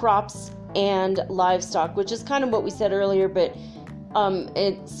affecting crops and livestock, which is kind of what we said earlier, but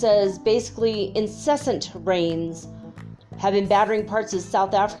it says basically incessant rains have been battering parts of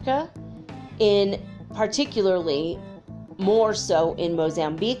South Africa, in particularly more so in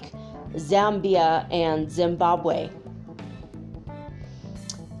Mozambique, Zambia, and Zimbabwe.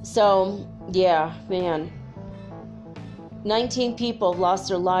 So, yeah, man. 19 people have lost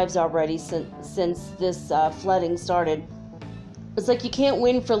their lives already since this flooding started. It's like you can't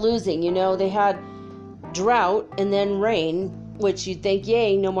win for losing, you know. They had drought and then rain, which you'd think,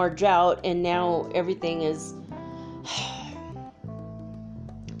 yay, no more drought, and now everything is...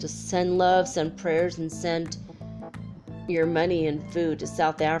 Just send love, send prayers, and send your money and food to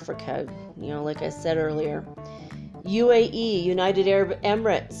South Africa, you know, like I said earlier. UAE, United Arab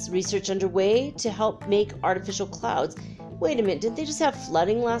Emirates, research underway to help make artificial clouds. Wait a minute, didn't they just have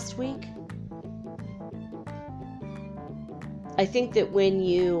flooding last week? I think that when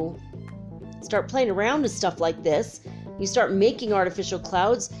you start playing around with stuff like this, you start making artificial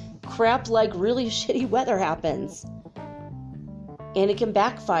clouds, crap like really shitty weather happens. And it can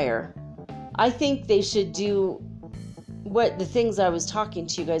backfire. I think they should do what the things I was talking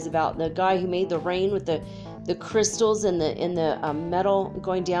to you guys about. The guy who made the rain with the crystals and the metal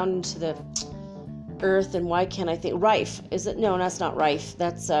going down into the earth. And why can't I think? Reich. Is it? No, that's not Reich.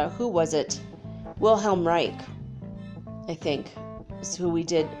 That's, who was it? Wilhelm Reich, I think, is who we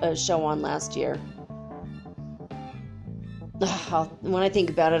did a show on last year. When I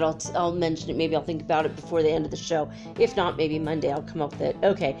think about it, I'll mention it. Maybe I'll think about it before the end of the show. If not, maybe Monday I'll come up with it.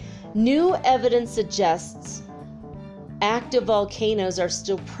 Okay. New evidence suggests active volcanoes are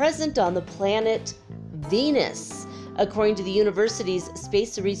still present on the planet Venus, according to the university's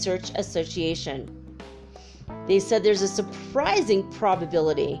Space Research Association. They said there's a surprising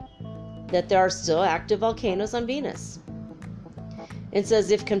probability that there are still active volcanoes on Venus. It says,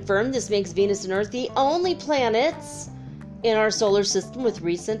 if confirmed, this makes Venus and Earth the only planets in our solar system with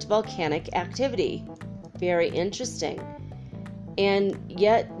recent volcanic activity. Very interesting. And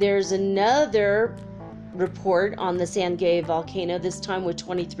yet there's another report on the Sangay volcano, this time with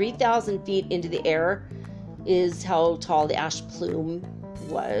 23,000 feet into the air is how tall the ash plume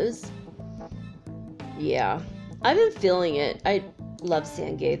was. Yeah, I've been feeling it. I love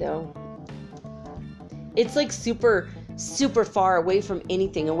Sangay though. It's like super far away from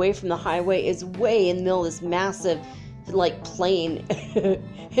anything, away from the highway. It's way in the middle of this massive like plain.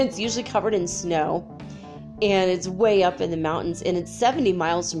 It's usually covered in snow, and it's way up in the mountains, and it's 70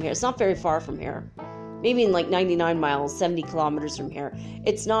 miles from here. It's not very far from here. Maybe in like 99 miles, 70 kilometers from here.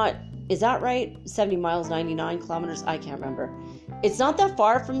 It's not, is that right? 70 miles, 99 kilometers? I can't remember. It's not that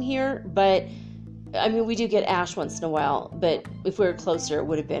far from here, but I mean, we do get ash once in a while, but if we were closer, it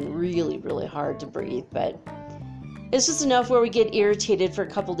would have been really, really hard to breathe. But it's just enough where we get irritated for a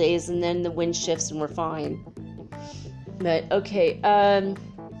couple days, and then the wind shifts and we're fine. But, okay,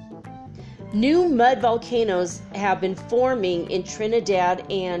 new mud volcanoes have been forming in Trinidad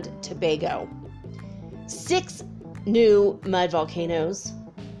and Tobago. 6 new mud volcanoes.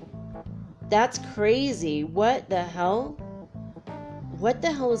 That's crazy. What the hell? What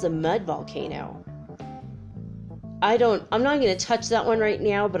the hell is a mud volcano? I'm not going to touch that one right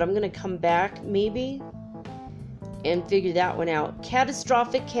now, but I'm going to come back maybe and figure that one out.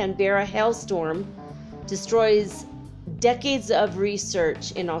 Catastrophic Canberra hailstorm destroys decades of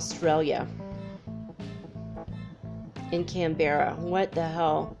research in Australia. In Canberra. What the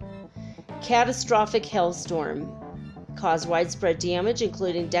hell? Catastrophic hailstorm caused widespread damage,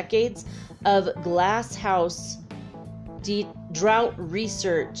 including decades of glasshouse drought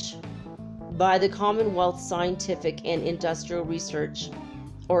research by the Commonwealth Scientific and Industrial Research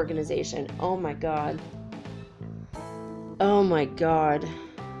Organization. Oh my God. Oh my God.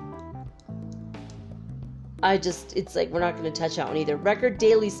 It's like we're not going to touch that one either. Record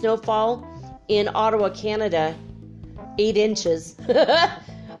daily snowfall in Ottawa, Canada, 8 inches.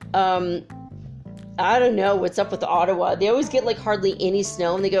 I don't know what's up with Ottawa. They always get like hardly any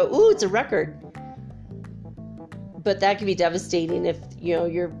snow and they go, ooh, it's a record. But that can be devastating if,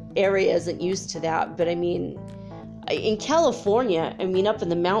 your area isn't used to that. But I mean, in California, up in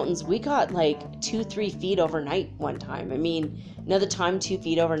the mountains, we got like 2-3 feet overnight one time. Another time 2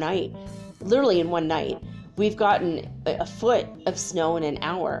 feet overnight. Literally in one night. We've gotten a foot of snow in an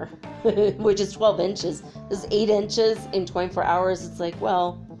hour, which is 12 inches. This is 8 inches in 24 hours. It's like,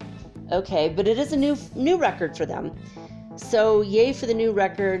 well, okay, but it is a new record for them. So yay for the new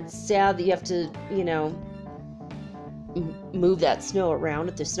record. Sad that you have to, move that snow around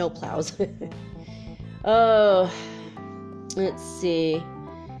with the snow plows. Oh, let's see.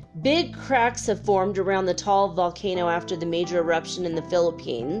 Big cracks have formed around the tall volcano after the major eruption in the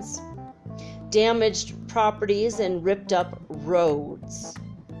Philippines. Damaged properties and ripped up roads.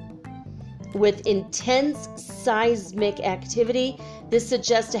 With intense seismic activity, this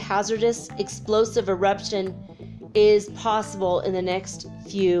suggests a hazardous explosive eruption is possible in the next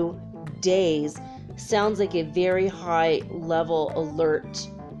few days. Sounds like a very high level alert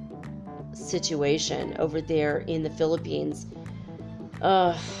situation over there in the Philippines.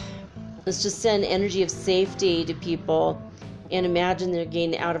 Let's just send energy of safety to people and imagine they're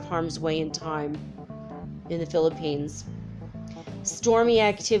getting out of harm's way in time in the Philippines. Stormy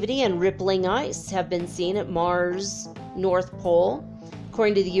activity and rippling ice have been seen at Mars' North Pole.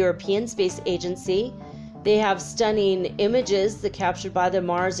 According to the European Space Agency, they have stunning images that captured by the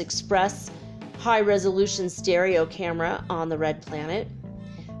Mars Express high-resolution stereo camera on the red planet.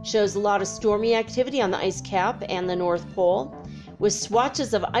 Shows a lot of stormy activity on the ice cap and the North Pole, with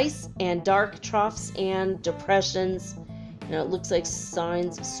swatches of ice and dark troughs and depressions. It looks like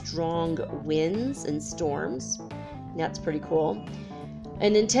signs of strong winds and storms. That's pretty cool.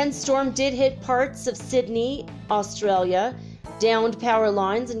 An intense storm did hit parts of Sydney, Australia, downed power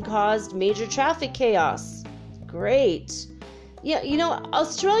lines and caused major traffic chaos. Great. Yeah,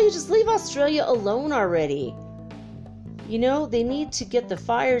 Australia, just leave Australia alone already. They need to get the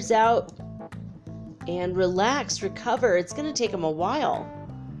fires out and relax, recover. It's going to take them a while.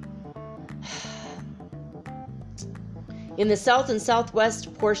 In the south and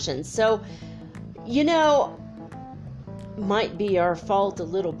southwest portions. So, might be our fault a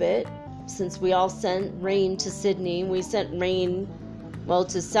little bit, since we all sent rain to Sydney. We sent rain,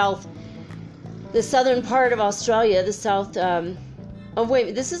 to the southern part of Australia, the south,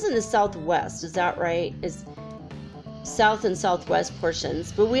 this is in the southwest, is that right? It's south and southwest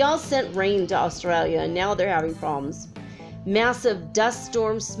portions. But we all sent rain to Australia, and now they're having problems. Massive dust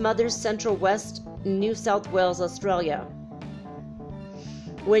storm smothers central west New South Wales, Australia.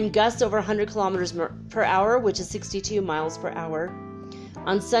 Wind gusts over 100 kilometers per hour, which is 62 miles per hour.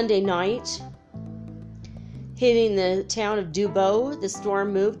 On Sunday night, hitting the town of Dubbo, the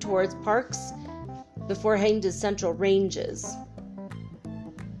storm moved towards Parkes before heading to Central Ranges.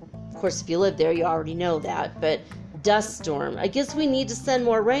 Of course, if you live there, you already know that, but dust storm. I guess we need to send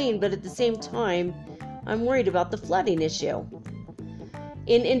more rain, but at the same time, I'm worried about the flooding issue.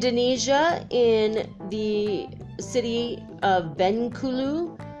 In Indonesia, in the city of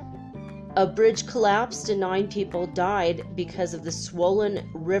Bengkulu, a bridge collapsed and 9 people died because of the swollen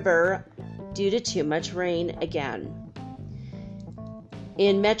river due to too much rain again.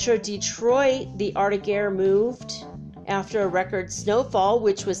 In Metro Detroit, the Arctic air moved after a record snowfall,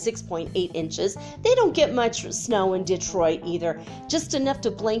 which was 6.8 inches. They don't get much snow in Detroit either, just enough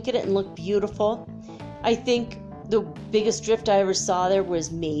to blanket it and look beautiful. I think the biggest drift I ever saw there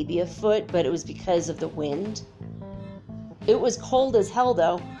was maybe a foot, but it was because of the wind. It was cold as hell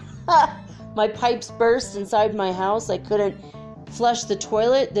though. My pipes burst inside my house. I couldn't flush the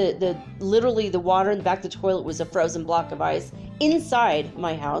toilet. Literally the water in the back of the toilet was a frozen block of ice inside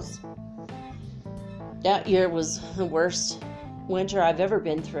my house. That year was the worst winter I've ever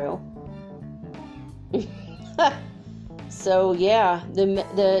been through. So yeah,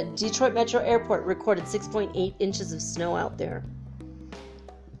 the Detroit Metro Airport recorded 6.8 inches of snow out there.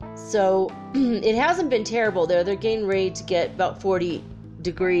 So it hasn't been terrible there. They're getting ready to get about 40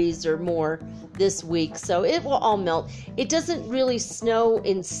 degrees or more this week, so it will all melt. It doesn't really snow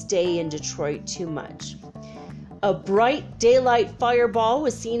and stay in Detroit too much. A bright daylight fireball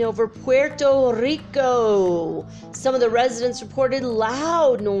was seen over Puerto Rico. Some of the residents reported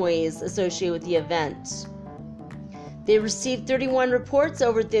loud noise associated with the event. They received 31 reports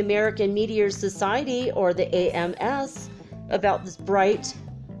over at the American Meteor Society, or the AMS, about this bright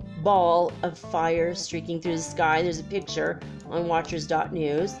ball of fire streaking through the sky. There's a picture on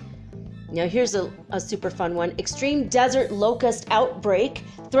Watchers.news. Now here's a super fun one. Extreme desert locust outbreak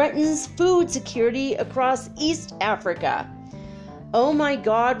threatens food security across East Africa. Oh my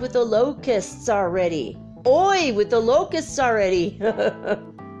God, with the locusts already. Oi, with the locusts already.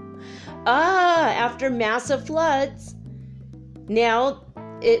 After massive floods, now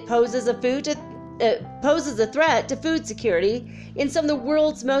it poses a threat to food security in some of the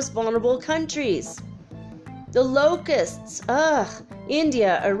world's most vulnerable countries. The locusts,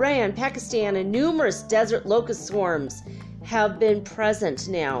 India, Iran, Pakistan, and numerous desert locust swarms have been present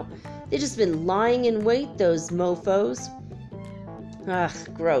now. They've just been lying in wait, those mofos.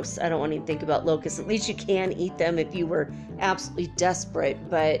 Gross. I don't want to even think about locusts. At least you can eat them if you were absolutely desperate,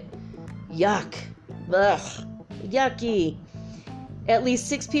 but yuck. Ugh. Yucky. At least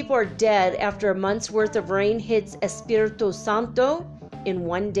 6 people are dead after a month's worth of rain hits Espírito Santo in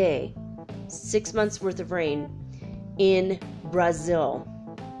one day. 6 months worth of rain in Brazil,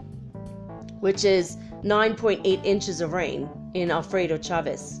 which is 9.8 inches of rain in Alfredo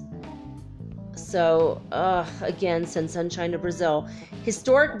Chaves. So, again, send sunshine to Brazil.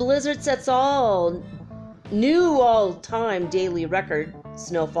 Historic blizzard sets new all-time daily record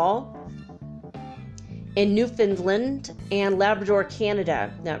snowfall in Newfoundland and Labrador,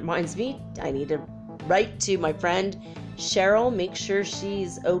 Canada. That reminds me, I need to write to my friend Cheryl, make sure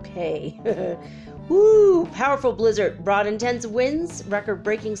she's okay. Woo! Powerful blizzard brought intense winds,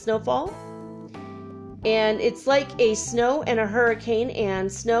 record-breaking snowfall. And it's like a snow and a hurricane,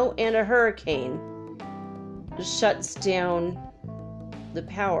 and snow and a hurricane shuts down the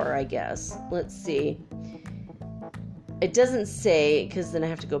power, I guess. Let's see. It doesn't say, because then I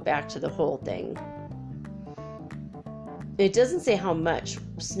have to go back to the whole thing. It doesn't say how much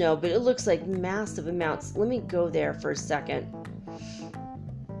snow, but it looks like massive amounts. Let me go there for a second.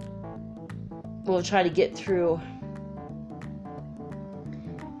 We'll try to get through.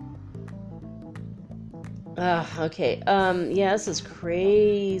 Okay. Yeah, this is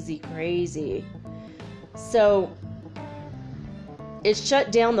crazy. So, it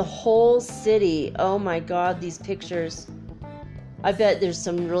shut down the whole city. Oh my God, these pictures. I bet there's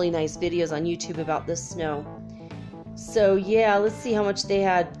some really nice videos on YouTube about this snow. So yeah, let's see how much they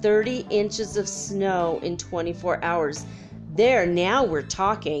had. 30 inches of snow in 24 hours. There, now we're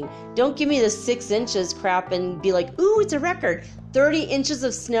talking. Don't give me the 6 inches crap and be like, ooh, it's a record. 30 inches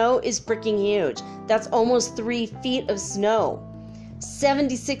of snow is freaking huge. That's almost 3 feet of snow.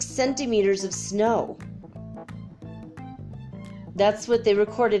 76 centimeters of snow. That's what they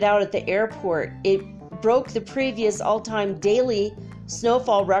recorded out at the airport. It broke the previous all-time daily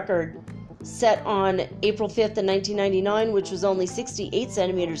snowfall record set on April 5th of 1999, which was only 68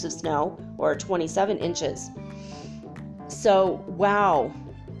 centimeters of snow, or 27 inches. So, wow.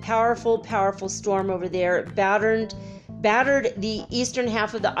 Powerful storm over there. Battered the eastern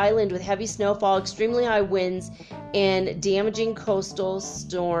half of the island with heavy snowfall, extremely high winds, and damaging coastal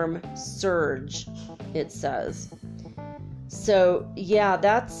storm surge, it says. So, yeah,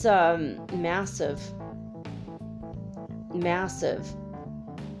 that's massive.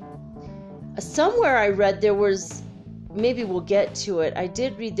 Somewhere I read there was, maybe we'll get to it. I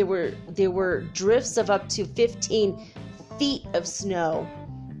did read there were drifts of up to 15 feet of snow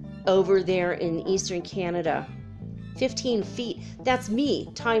over there in eastern Canada. 15 feet. That's me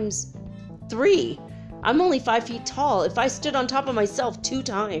times 3. I'm only 5 feet tall. If I stood on top of myself 2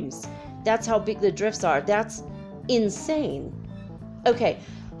 times, that's how big the drifts are. That's insane. Okay,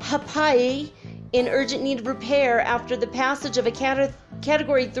 Hawaii in urgent need of repair after the passage of a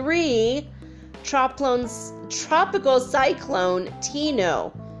Category 3 tropical cyclone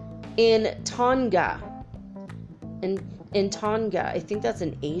Tino in Tonga. In Tonga, I think that's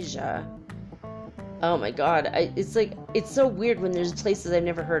in Asia. Oh my God, it's so weird when there's places I've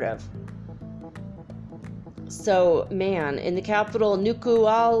never heard of. So, man, in the capital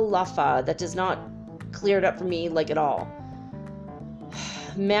Nuku'alofa, that does not clear it up for me like at all.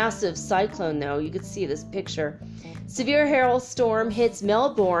 massive cyclone, though. You could see this picture. Severe hailstorm hits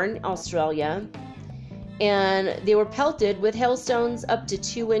Melbourne, Australia, and they were pelted with hailstones up to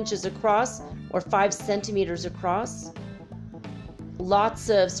 2 inches across or 5 centimeters across. Lots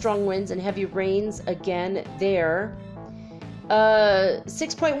of strong winds and heavy rains again there.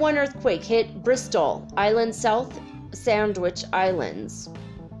 6.1 earthquake hit Bristol Island, South Sandwich Islands.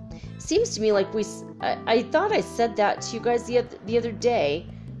 Seems to me like I thought I said that to you guys the other day.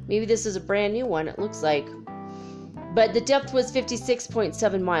 Maybe this is a brand new one, it looks like. But the depth was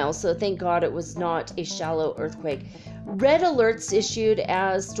 56.7 miles, so thank God it was not a shallow earthquake. Red alerts issued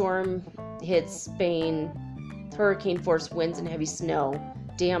as storm hits Spain. Hurricane force winds and heavy snow.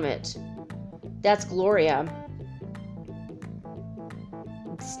 Damn it. That's Gloria.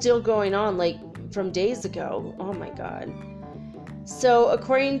 Still going on like from days ago. Oh my God. So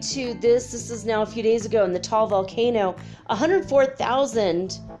according to this is now a few days ago in the Taal volcano,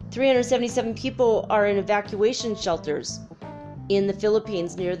 104,377 people are in evacuation shelters in the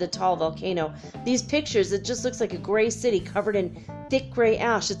Philippines near the Taal volcano. These pictures, it just looks like a gray city covered in thick gray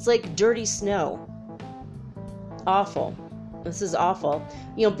ash. It's like dirty snow. Awful. This is awful.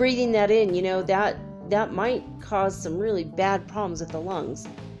 You know, breathing that in, you know, that might cause some really bad problems with the lungs,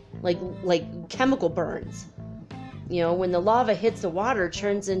 like chemical burns. You know, when the lava hits the water, it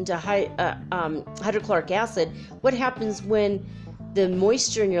turns into hydrochloric acid. What happens when the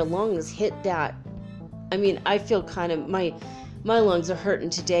moisture in your lungs hit that? I mean, I feel kind of, my lungs are hurting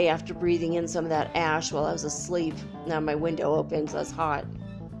today after breathing in some of that ash while I was asleep. Now my window open because it's hot.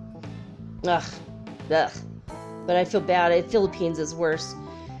 Ugh. But I feel bad. The Philippines is worse.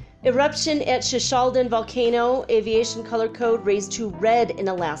 Eruption at Shishaldin volcano. Aviation color code raised to red in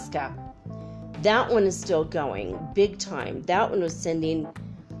Alaska. That one is still going big time. That one was sending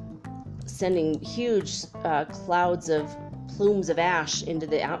huge clouds of plumes of ash into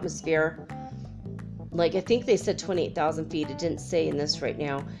the atmosphere. Like, I think they said 28,000 feet. It didn't say in this right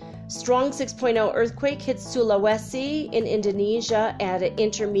now. Strong 6.0 earthquake hits Sulawesi in Indonesia at an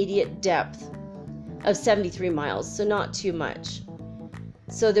intermediate depth of 73 miles, so not too much.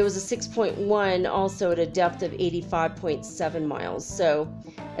 So there was a 6.1 also at a depth of 85.7 miles. So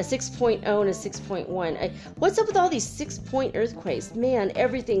a 6.0 and a 6.1. What's up with all these 6-point earthquakes? Man,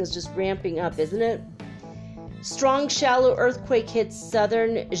 everything is just ramping up, isn't it? Strong shallow earthquake hits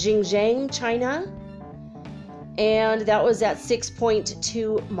southern Xinjiang, China. And that was at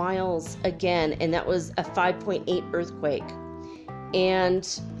 6.2 miles again. And that was a 5.8 earthquake. And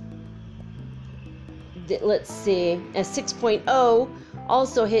let's see, a 6.0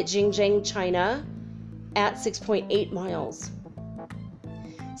 also hit Xinjiang, China at 6.8 miles.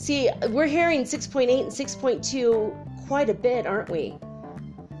 See, we're hearing 6.8 and 6.2 quite a bit, aren't we?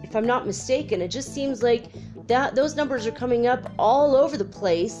 If I'm not mistaken, it just seems like those numbers are coming up all over the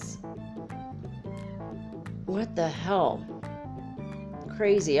place. What the hell?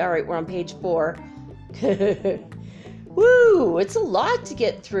 Crazy. All right, we're on page 4. Woo! It's a lot to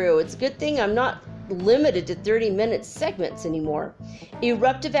get through. It's a good thing I'm not limited to 30-minute segments anymore.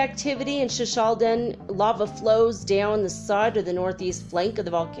 Eruptive activity in Shishaldin. Lava flows down the side of the northeast flank of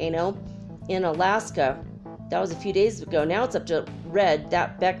the volcano in Alaska. That was a few days ago. Now it's up to red.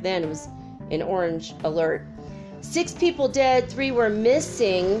 That back then it was an orange alert. 6 people dead, 3 were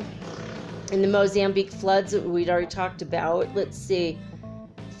missing in the Mozambique floods that we'd already talked about. Let's see.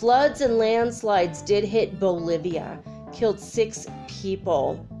 Floods and landslides did hit Bolivia. Killed 6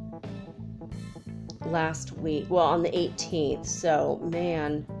 people last week. Well, on the 18th. So,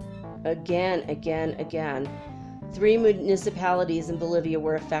 man, again. 3 municipalities in Bolivia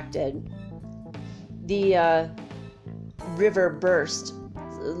were affected. The river burst.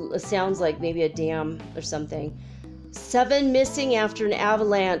 It sounds like maybe a dam or something. 7 missing after an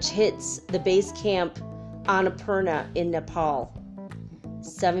avalanche hits the base camp Annapurna in Nepal.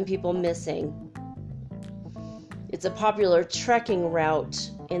 7 people missing. It's a popular trekking route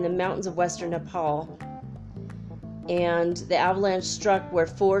in the mountains of western Nepal. And the avalanche struck where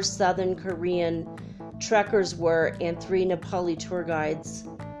 4 Southern Korean trekkers were and 3 Nepali tour guides.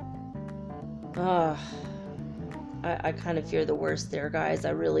 I kind of fear the worst there, guys.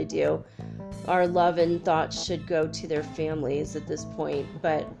 I really do. Our love and thoughts should go to their families at this point,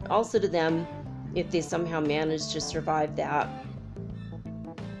 but also to them if they somehow manage to survive that.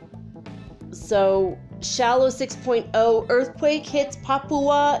 So, shallow 6.0 earthquake hits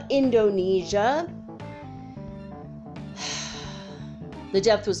Papua, Indonesia. The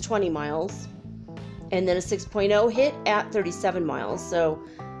depth was 20 miles. And then a 6.0 hit at 37 miles. So,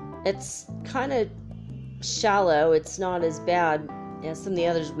 it's kind of shallow. It's not as bad Yeah, some of the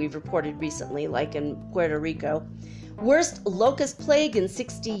others we've reported recently, like in Puerto Rico. Worst locust plague in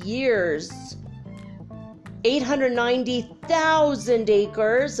 60 years. 890,000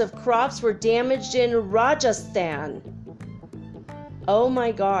 acres of crops were damaged in Rajasthan. Oh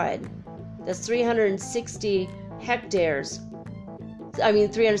my God. That's 360 hectares.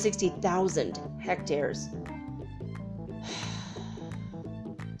 360,000 hectares.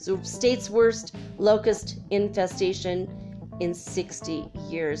 So, state's worst locust infestation in 60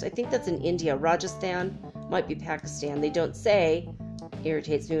 years. I think that's in India. Rajasthan, might be Pakistan. They don't say.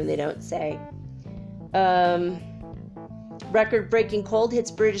 Irritates me when they don't say. Record-breaking cold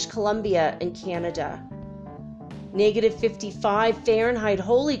hits British Columbia and Canada. Negative 55 Fahrenheit.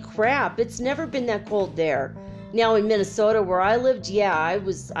 Holy crap, it's never been that cold there. Now in Minnesota where I lived, yeah, I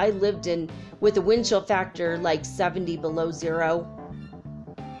lived in with a wind chill factor like 70 below zero.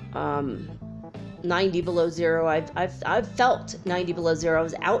 90 below zero. I've felt 90 below zero. I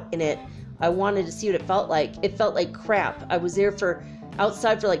was out in it. I wanted to see what it felt like. It felt like crap. I was there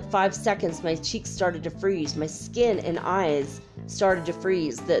outside for like 5 seconds. My cheeks started to freeze. My skin and eyes started to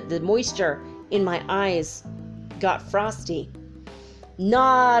freeze. The moisture in my eyes got frosty.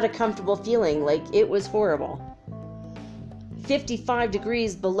 Not a comfortable feeling. Like, it was horrible. 55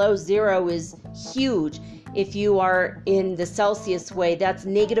 degrees below zero is huge. If you are in the Celsius way, that's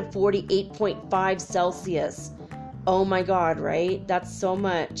negative 48.5 Celsius. Oh my God, right? That's so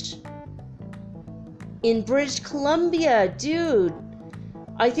much. In British Columbia, dude,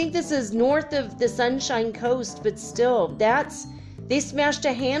 I think this is north of the Sunshine Coast, but still, they smashed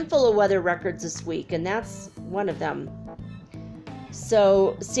a handful of weather records this week, and that's one of them.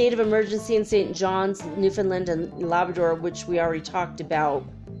 So, state of emergency in St. John's, Newfoundland and Labrador, which we already talked about.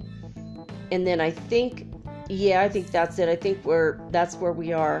 And then I think that's it. I think that's where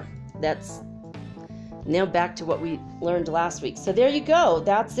we are. That's now back to what we learned last week. So there you go.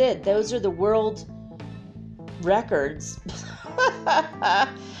 That's it. Those are the world records.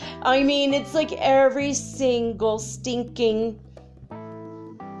 I mean, it's like every single stinking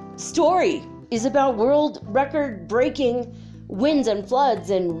story is about world record breaking winds and floods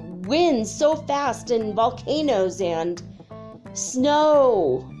and winds so fast and volcanoes and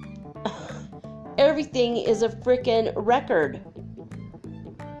snow. Everything is a freaking record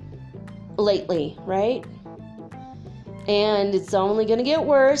lately, right? And it's only going to get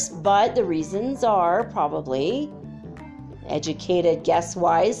worse, but the reasons are probably educated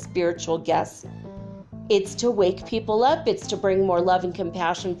guess-wise, spiritual guess. It's to wake people up. It's to bring more love and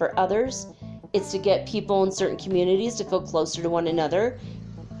compassion for others. It's to get people in certain communities to feel closer to one another.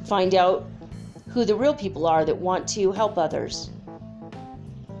 Find out who the real people are that want to help others.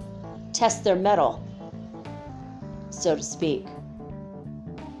 Test their mettle, so to speak.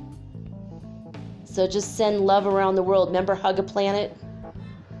 So just send love around the world. Remember Hug a Planet?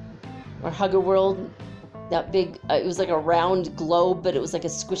 Or Hug a World? That big, it was like a round globe, but it was like a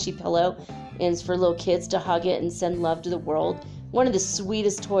squishy pillow. And it's for little kids to hug it and send love to the world. One of the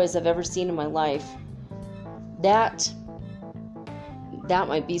sweetest toys I've ever seen in my life. That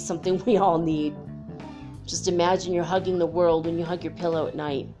might be something we all need. Just imagine you're hugging the world when you hug your pillow at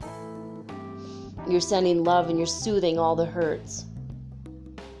night. You're sending love and you're soothing all the hurts.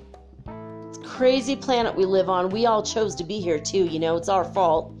 It's a crazy planet we live on. We all chose to be here too, it's our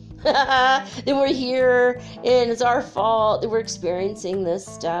fault. That we're here, and it's our fault that we're experiencing this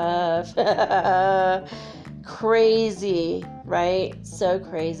stuff. Crazy, right? So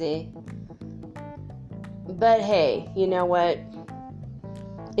crazy. But hey, you know what?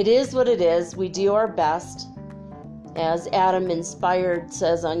 It is what it is. We do our best. As Adam Inspired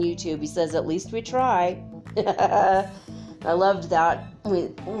says on YouTube, he says, at least we try. I loved that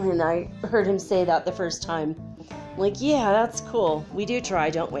when I heard him say that the first time. I'm like, yeah, that's cool. We do try,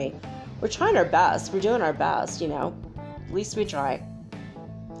 don't we? We're trying our best. We're doing our best, At least we try.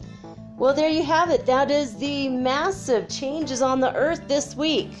 Well, there you have it. That is the massive changes on the earth this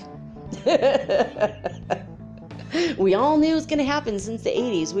week. We all knew it was going to happen since the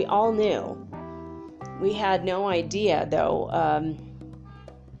 80s. We all knew. We had no idea, though.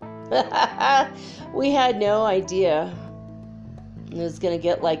 We had no idea it was going to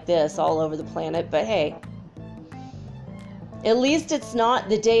get like this all over the planet. But hey, at least it's not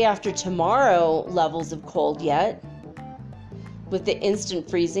the day after tomorrow levels of cold yet, with the instant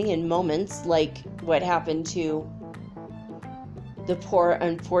freezing in moments like what happened to the poor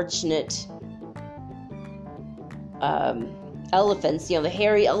unfortunate elephants, the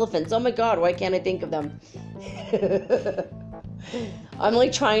hairy elephants. Oh my God, why can't I think of them? I'm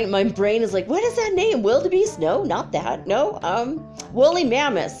like my brain is like, what is that name? Wildebeest? No, not that. No, woolly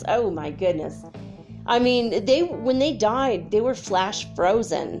mammoths. Oh my goodness. I mean, when they died, they were flash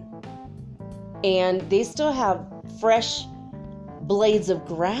frozen. And they still have fresh blades of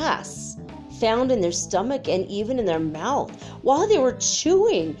grass found in their stomach and even in their mouth while they were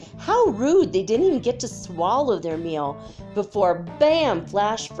chewing. How rude. They didn't even get to swallow their meal before, bam,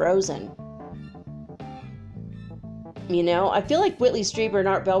 flash frozen. You know, I feel like Whitley Strieber and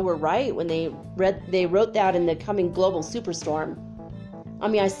Art Bell were right when they wrote that in The Coming Global Superstorm. I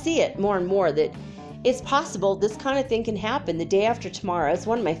mean, I see it more and more that it's possible this kind of thing can happen. The Day After Tomorrow. It's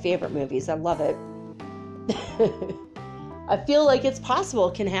one of my favorite movies. I love it. I feel like it's possible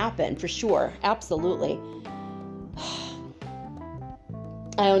it can happen for sure. Absolutely.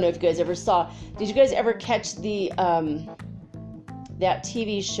 I don't know if you guys ever saw. Did you guys ever catch the that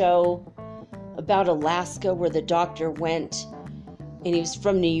TV show about Alaska where the doctor went and he was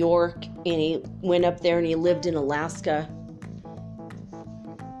from New York and he went up there and he lived in Alaska?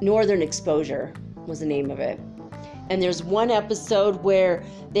 Northern Exposure was the name of it. And there's one episode where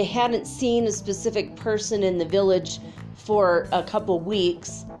they hadn't seen a specific person in the village for a couple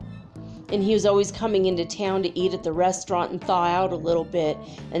weeks, and he was always coming into town to eat at the restaurant and thaw out a little bit,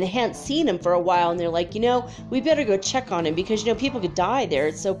 and they hadn't seen him for a while, and they're like, we better go check on him because people could die there.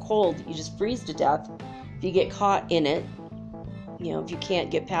 It's so cold, you just freeze to death if you get caught in it. If you can't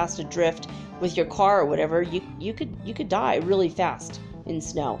get past a drift with your car or whatever, you could die really fast in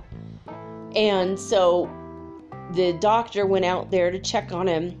snow. And so the doctor went out there to check on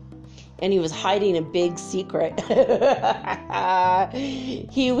him, and he was hiding a big secret.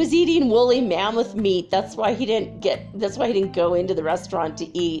 He was eating woolly mammoth meat. That's why he didn't go into the restaurant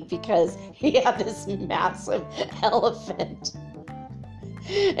to eat, because he had this massive elephant.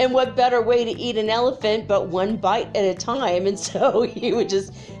 And what better way to eat an elephant but one bite at a time? And so he would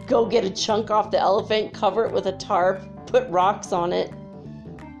just go get a chunk off the elephant, cover it with a tarp, put rocks on it,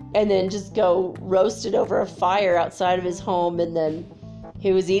 and then just go roast it over a fire outside of his home. And then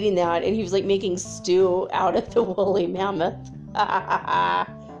he was eating that, and he was like making stew out of the woolly mammoth.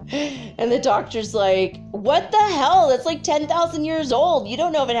 And the doctor's like, what the hell? That's like 10,000 years old. You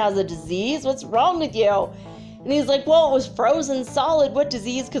don't know if it has a disease. What's wrong with you? And he's like, well, it was frozen solid. What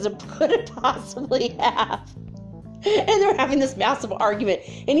disease could it possibly have? And they're having this massive argument.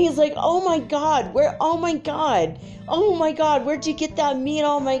 And he's like, oh my God, where'd you get that meat?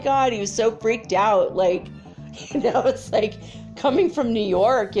 Oh my God. He was so freaked out. Like, it's like coming from New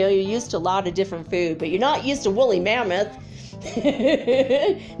York, you're used to a lot of different food, but you're not used to woolly mammoth.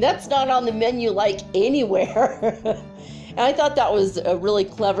 That's not on the menu like anywhere. And I thought that was a really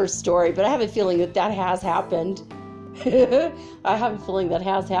clever story, but I have a feeling that has happened.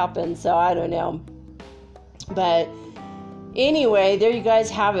 So I don't know. But anyway, there you guys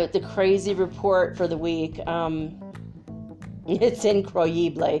have it, the crazy report for the week. It's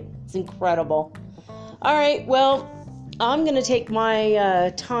incroyable. It's incredible. All right, well, I'm going to take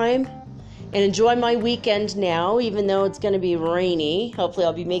my time and enjoy my weekend now, even though it's going to be rainy. Hopefully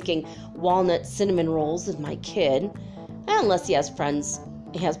I'll be making walnut cinnamon rolls with my kid. Unless he has plans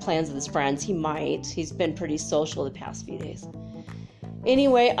with his friends. He might. He's been pretty social the past few days.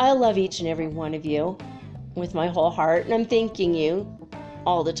 Anyway, I love each and every one of you with my whole heart, and I'm thanking you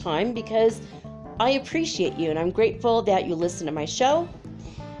all the time because I appreciate you, and I'm grateful that you listen to my show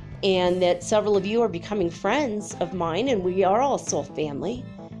and that several of you are becoming friends of mine, and we are all soul family.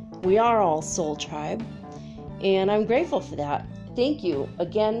 We are all soul tribe, and I'm grateful for that. Thank you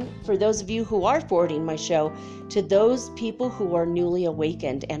again for those of you who are forwarding my show to those people who are newly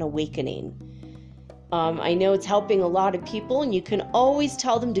awakened and awakening. I know it's helping a lot of people, and you can always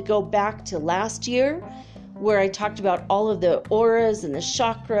tell them to go back to last year where I talked about all of the auras and the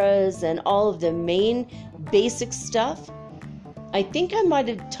chakras and all of the main basic stuff. I think I might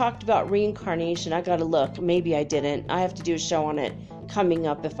have talked about reincarnation. I gotta look. Maybe I didn't. I have to do a show on it coming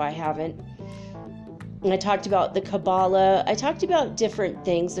up if I haven't. And I talked about the Kabbalah. I talked about different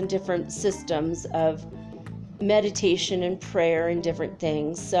things and different systems of meditation and prayer and different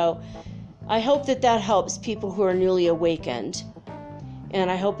things. So I hope that helps people who are newly awakened.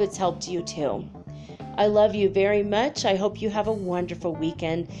 And I hope it's helped you too. I love you very much. I hope you have a wonderful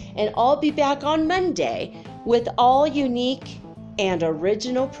weekend. And I'll be back on Monday with all unique and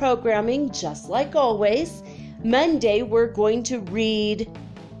original programming, just like always. Monday, we're going to read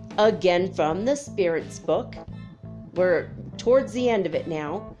again from the Spirits book. We're towards the end of it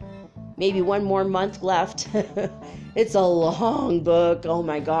now. Maybe one more month left. It's a long book. Oh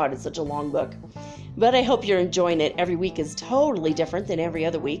my God, it's such a long book. But I hope you're enjoying it. Every week is totally different than every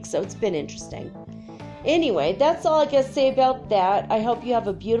other week, so it's been interesting. Anyway, that's all I got to say about that. I hope you have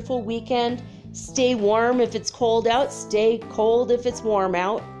a beautiful weekend. Stay warm if it's cold out. Stay cold if it's warm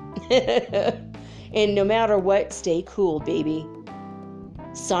out. And no matter what, stay cool, baby.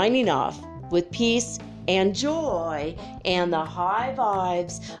 Signing off with peace and joy and the high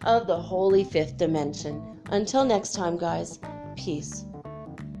vibes of the holy fifth dimension. Until next time, guys, peace.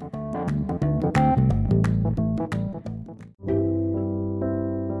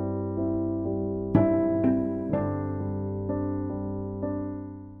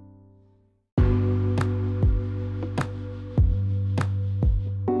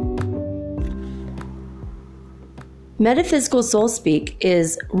 Metaphysical Soul Speak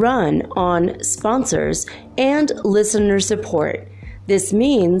is run on sponsors and listener support. This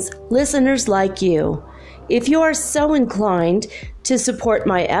means listeners like you. If you are so inclined to support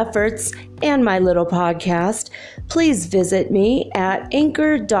my efforts and my little podcast, please visit me at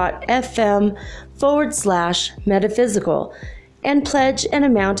anchor.fm/metaphysical and pledge an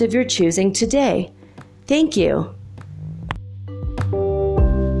amount of your choosing today. Thank you.